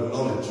another the word of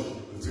knowledge,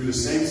 and through the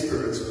same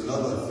Spirit to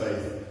another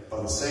faith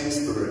by the same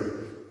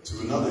Spirit, to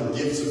another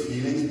gifts of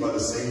healings by the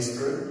same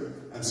Spirit,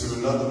 and to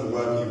another the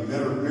working of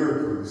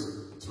miracles,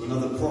 to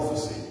another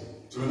prophecy,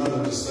 to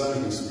another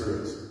discerning of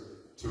spirits,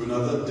 to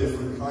another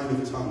different kind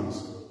of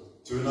tongues,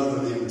 to another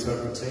the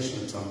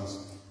interpretation of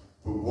tongues.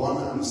 But one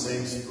and the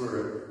same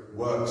Spirit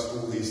works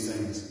all these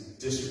things,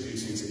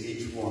 distributing to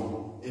each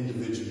one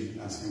individually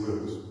as He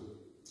wills.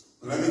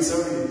 And let me tell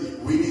you,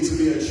 we need to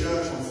be a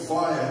church on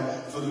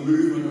fire for the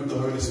movement of the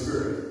Holy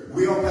Spirit.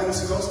 We are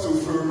Pentecostal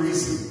for a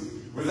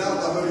reason.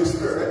 Without the Holy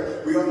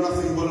Spirit, we are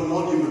nothing but a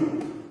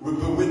monument.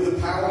 But with the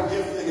power,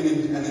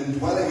 gifting, and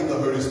indwelling of the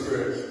Holy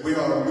Spirit, we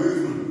are a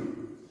movement.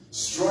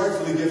 Strive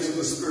for the gifts of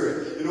the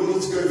Spirit. In order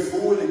to go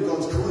forward in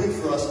God's calling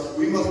for us,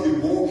 we must be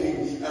walking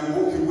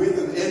with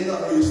and in the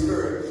Holy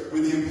Spirit,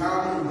 with the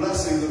empowerment and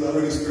blessing that the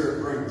Holy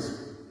Spirit brings.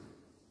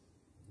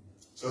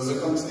 So as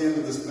I come to the end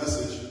of this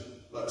message,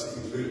 I'd like to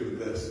conclude it with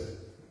this.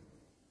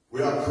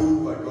 We are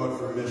called by God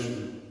for a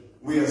mission.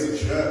 We as a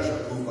church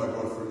are called by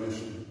God for a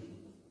mission.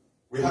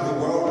 We have a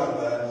world out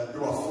there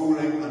who are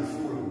falling and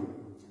falling.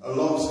 A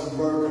lost and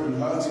broken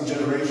and hurting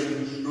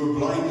generation who are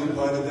blinded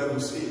by the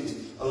devil's schemes.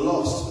 A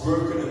lost,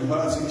 broken and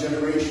hurting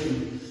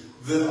generation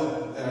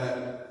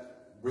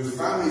with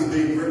families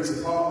being ripped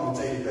apart on a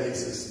daily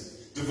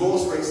basis.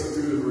 Divorce rates are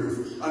through the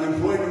roof.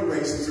 Unemployment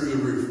rates are through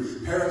the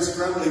roof. Parents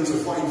scrambling to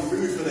find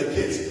food for their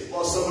kids,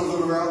 while some of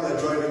them are out there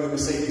driving a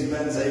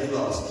Mercedes-Benz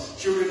A-Class.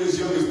 Children as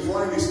young as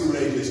primary school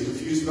ages,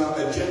 confused about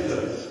their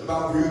gender,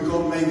 about who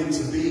God made them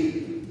to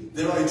be,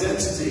 their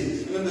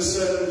identity. And then there's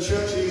certain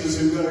church leaders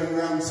who are going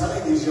around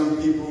telling these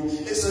young people,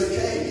 it's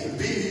okay,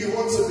 be who you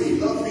want to be,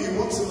 love who you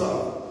want to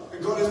love.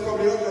 And God is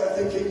probably up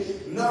there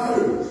thinking,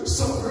 no,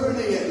 stop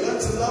ruining it.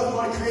 Learn to love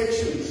my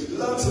creation.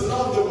 Learn to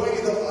love the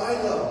way that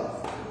I love.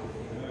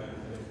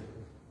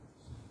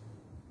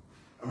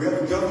 And We have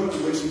a government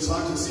in which at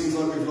times it seems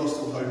like we've lost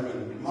all hope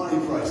in.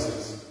 Money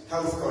crisis,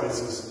 health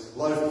crisis,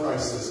 life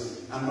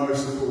crisis, and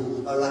most of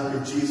all, a lack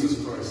of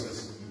Jesus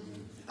crisis.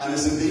 And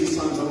it's in these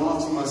times I'm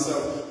asking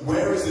myself,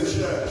 where is the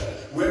church?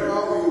 Where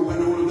are we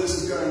when all of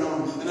this is going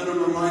on? And then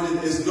I'm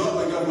reminded it's not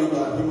the government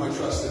that I put my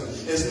trust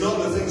in. It's not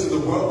the things of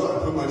the world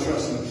that I put my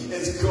trust in.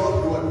 It's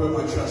God who I put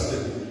my trust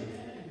in.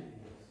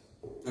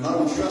 And I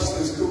will trust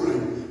His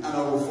calling and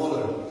I will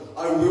follow.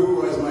 I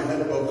will raise my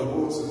head above the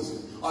waters.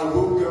 I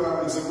will go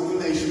out into all the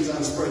nations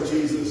and spread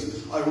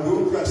Jesus. I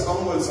will press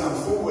onwards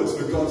and forwards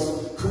for God's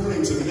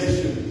calling to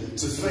mission,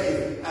 to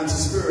faith and to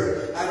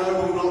spirit, and I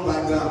will not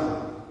back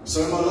down.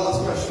 So my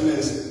last question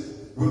is,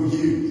 will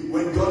you?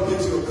 When God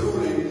gives you a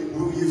calling,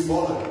 will you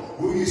follow?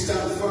 Will you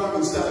stand firm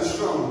and stand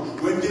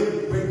strong? When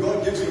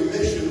God gives you a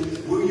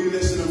mission, will you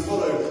listen and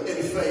follow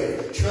in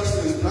faith, trust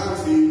in His plan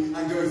for you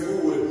and go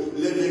forward,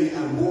 living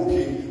and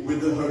walking with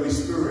the Holy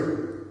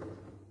Spirit?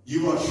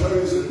 You are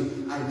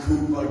chosen and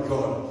called by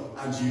God,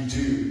 and you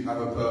do have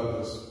a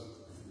purpose.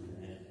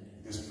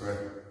 Let's pray.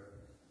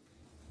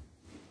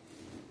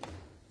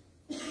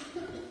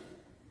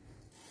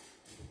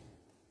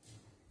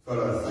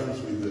 Father, I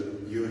thank you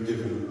that you have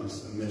given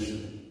us a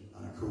mission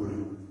and a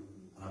calling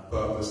and a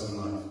purpose in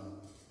life.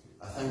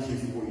 I thank you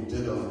for what you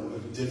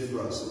did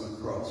for us on the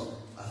cross.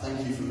 I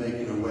thank you for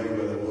making a way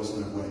where there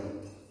wasn't a way.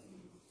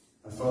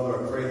 And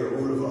Father, I pray that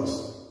all of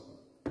us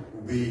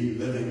will be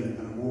living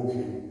and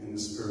walking in the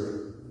Spirit.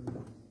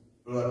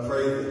 Lord, I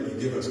pray that you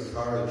give us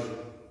courage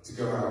to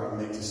go out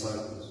and make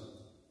disciples,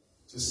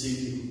 to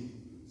see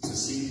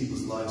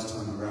people's lives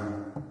turn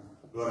around.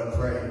 Lord, I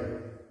pray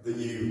that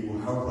you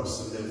will help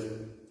us to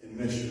live in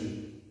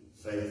mission,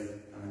 faith,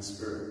 and in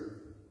spirit.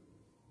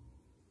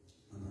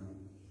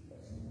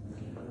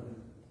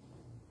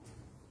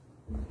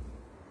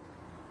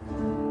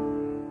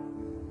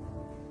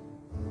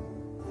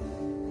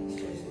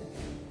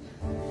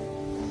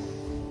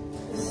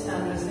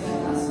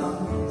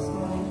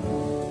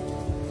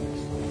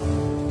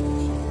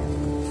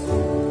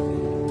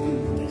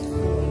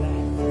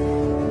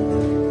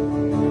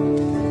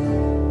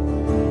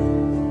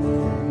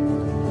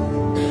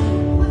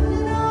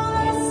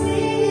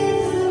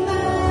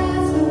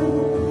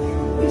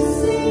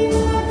 Receive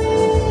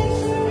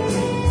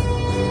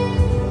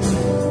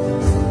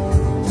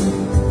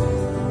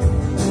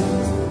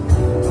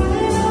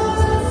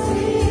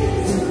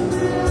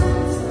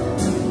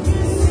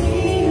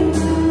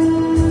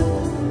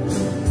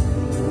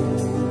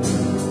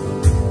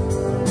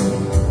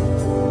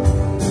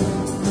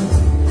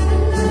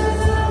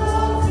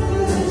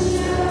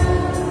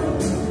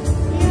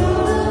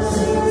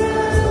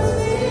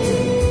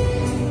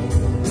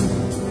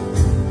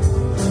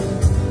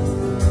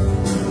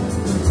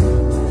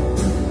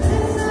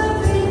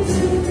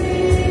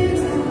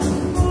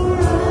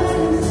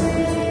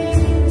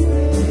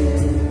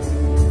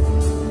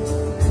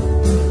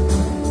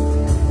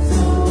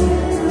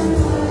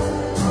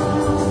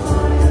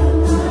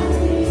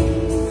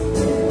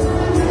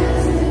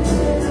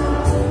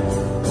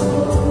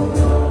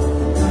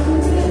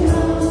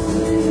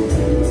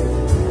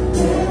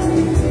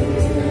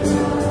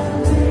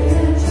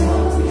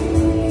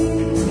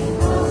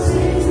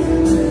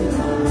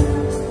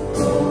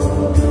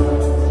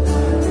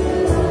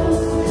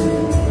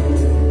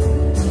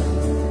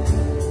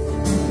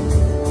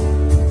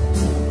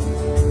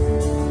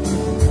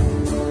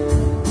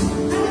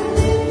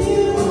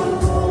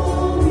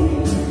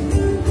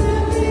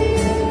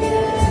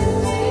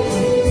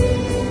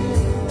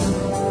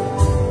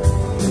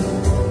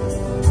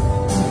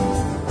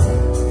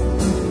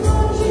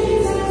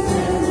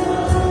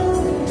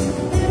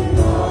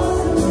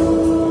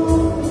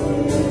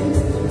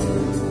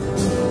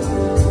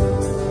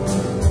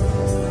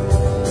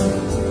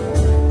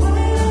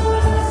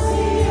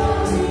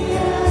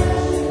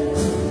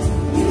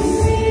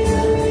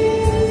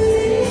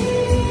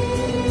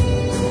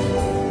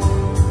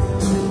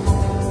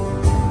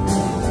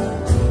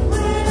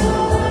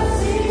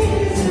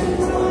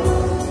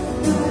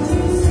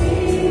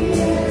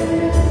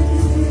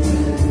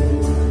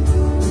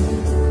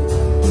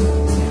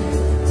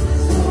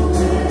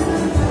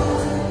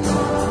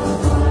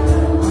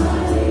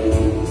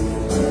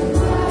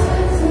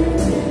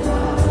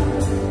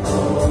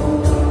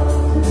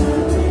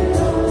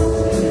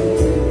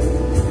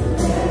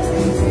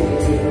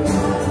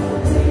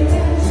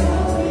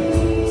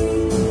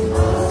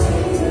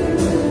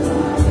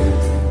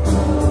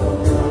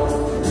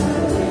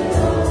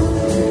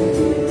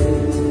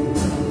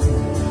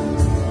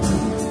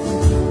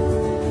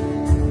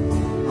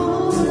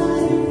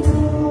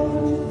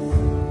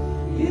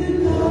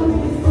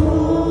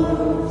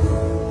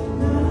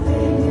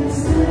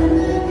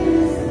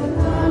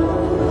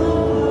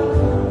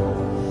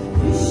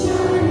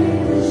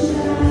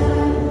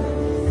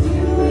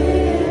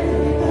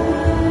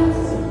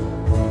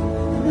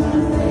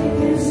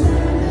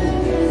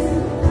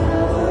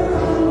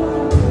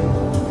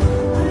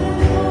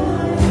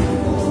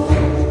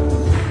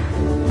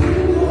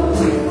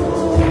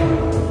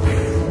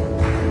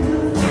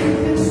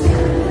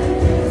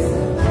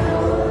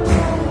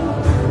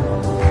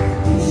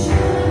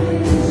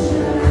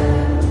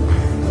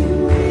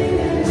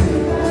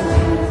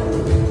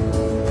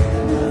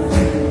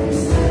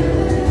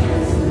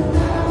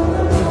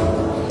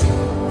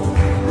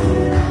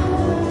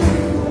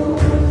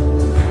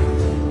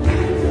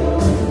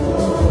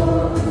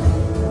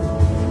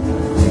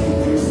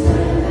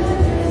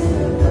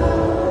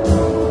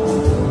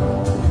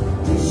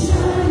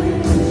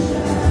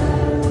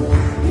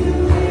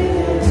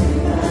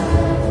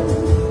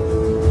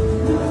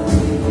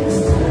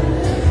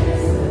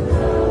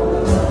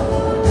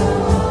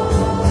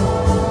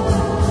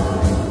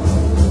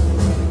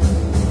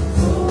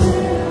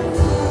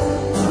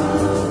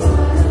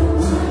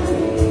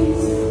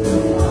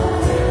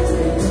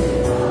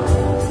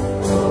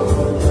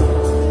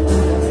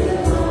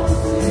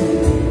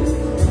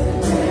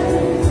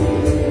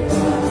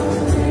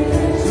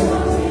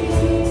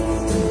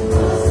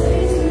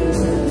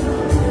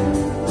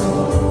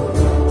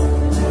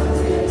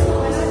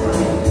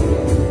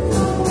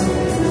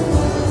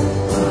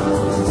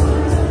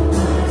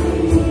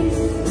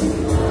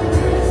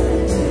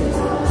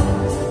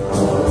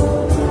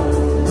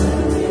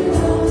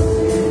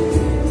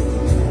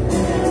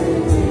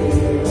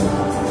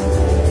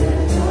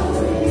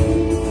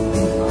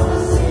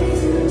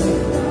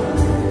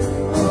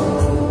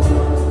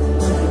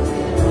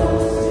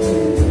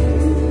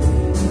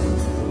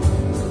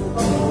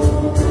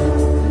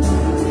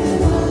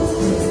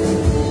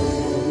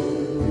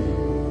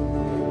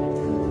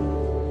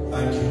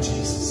Thank you,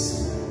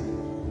 Jesus.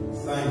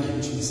 Thank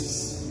you,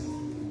 Jesus.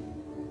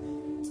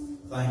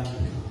 Thank you,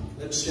 God.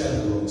 Let's share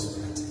the Lord's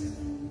Prayer together.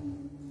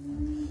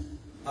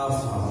 Our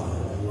Father,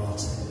 who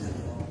art in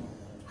heaven,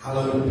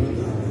 hallowed be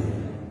thy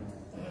name.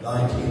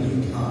 Thy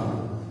kingdom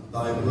come,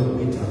 thy will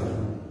be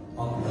done,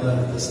 on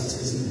earth as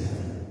it is in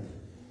heaven.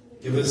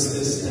 Give us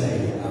this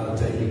day our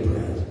daily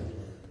bread,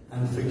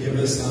 and forgive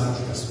us our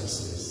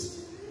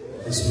trespasses,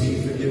 as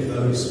we forgive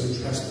those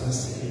who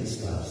trespass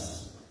against us.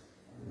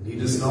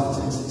 Lead us not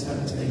into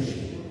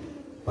temptation,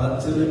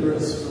 but deliver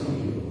us from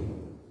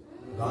evil.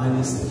 Thine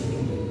is the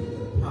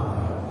kingdom, the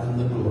power, and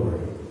the glory,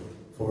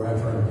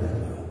 forever and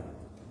ever.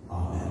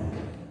 Amen.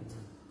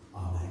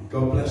 Amen.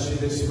 God bless you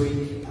this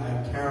week.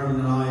 Karen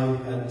and I,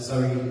 and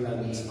Zoe and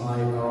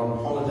I are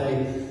on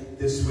holiday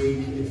this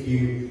week. If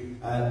you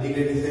need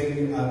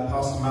anything,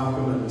 Pastor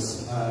Malcolm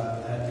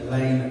and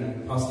Elaine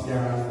and Pastor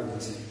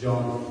Gareth and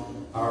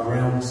John are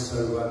around.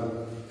 So,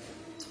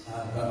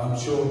 but I'm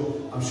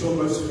sure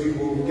most of you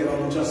will get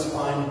on just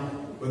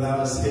fine without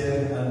us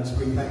here. And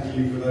we thank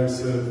you for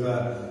those who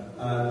have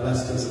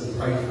blessed us and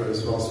prayed for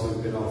us whilst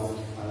we've been off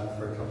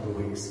for a couple of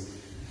weeks.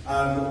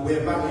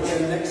 We're back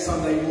again next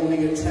Sunday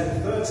morning at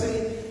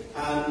 10:30,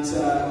 and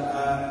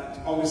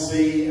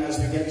obviously as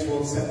we get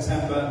towards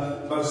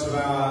September, most of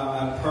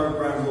our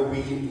programme will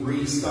be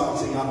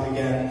restarting up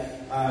again.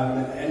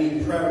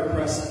 Any prayer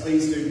requests,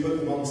 please do put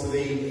them onto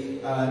the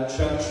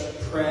church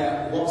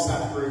prayer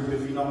WhatsApp group.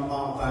 If you're not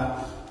part of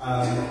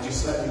that,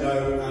 just let me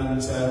know, and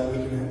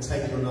we can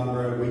take your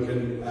number and we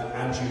can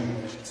add you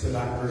to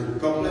that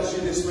group. God bless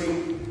you this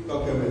week.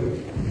 God go with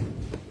you.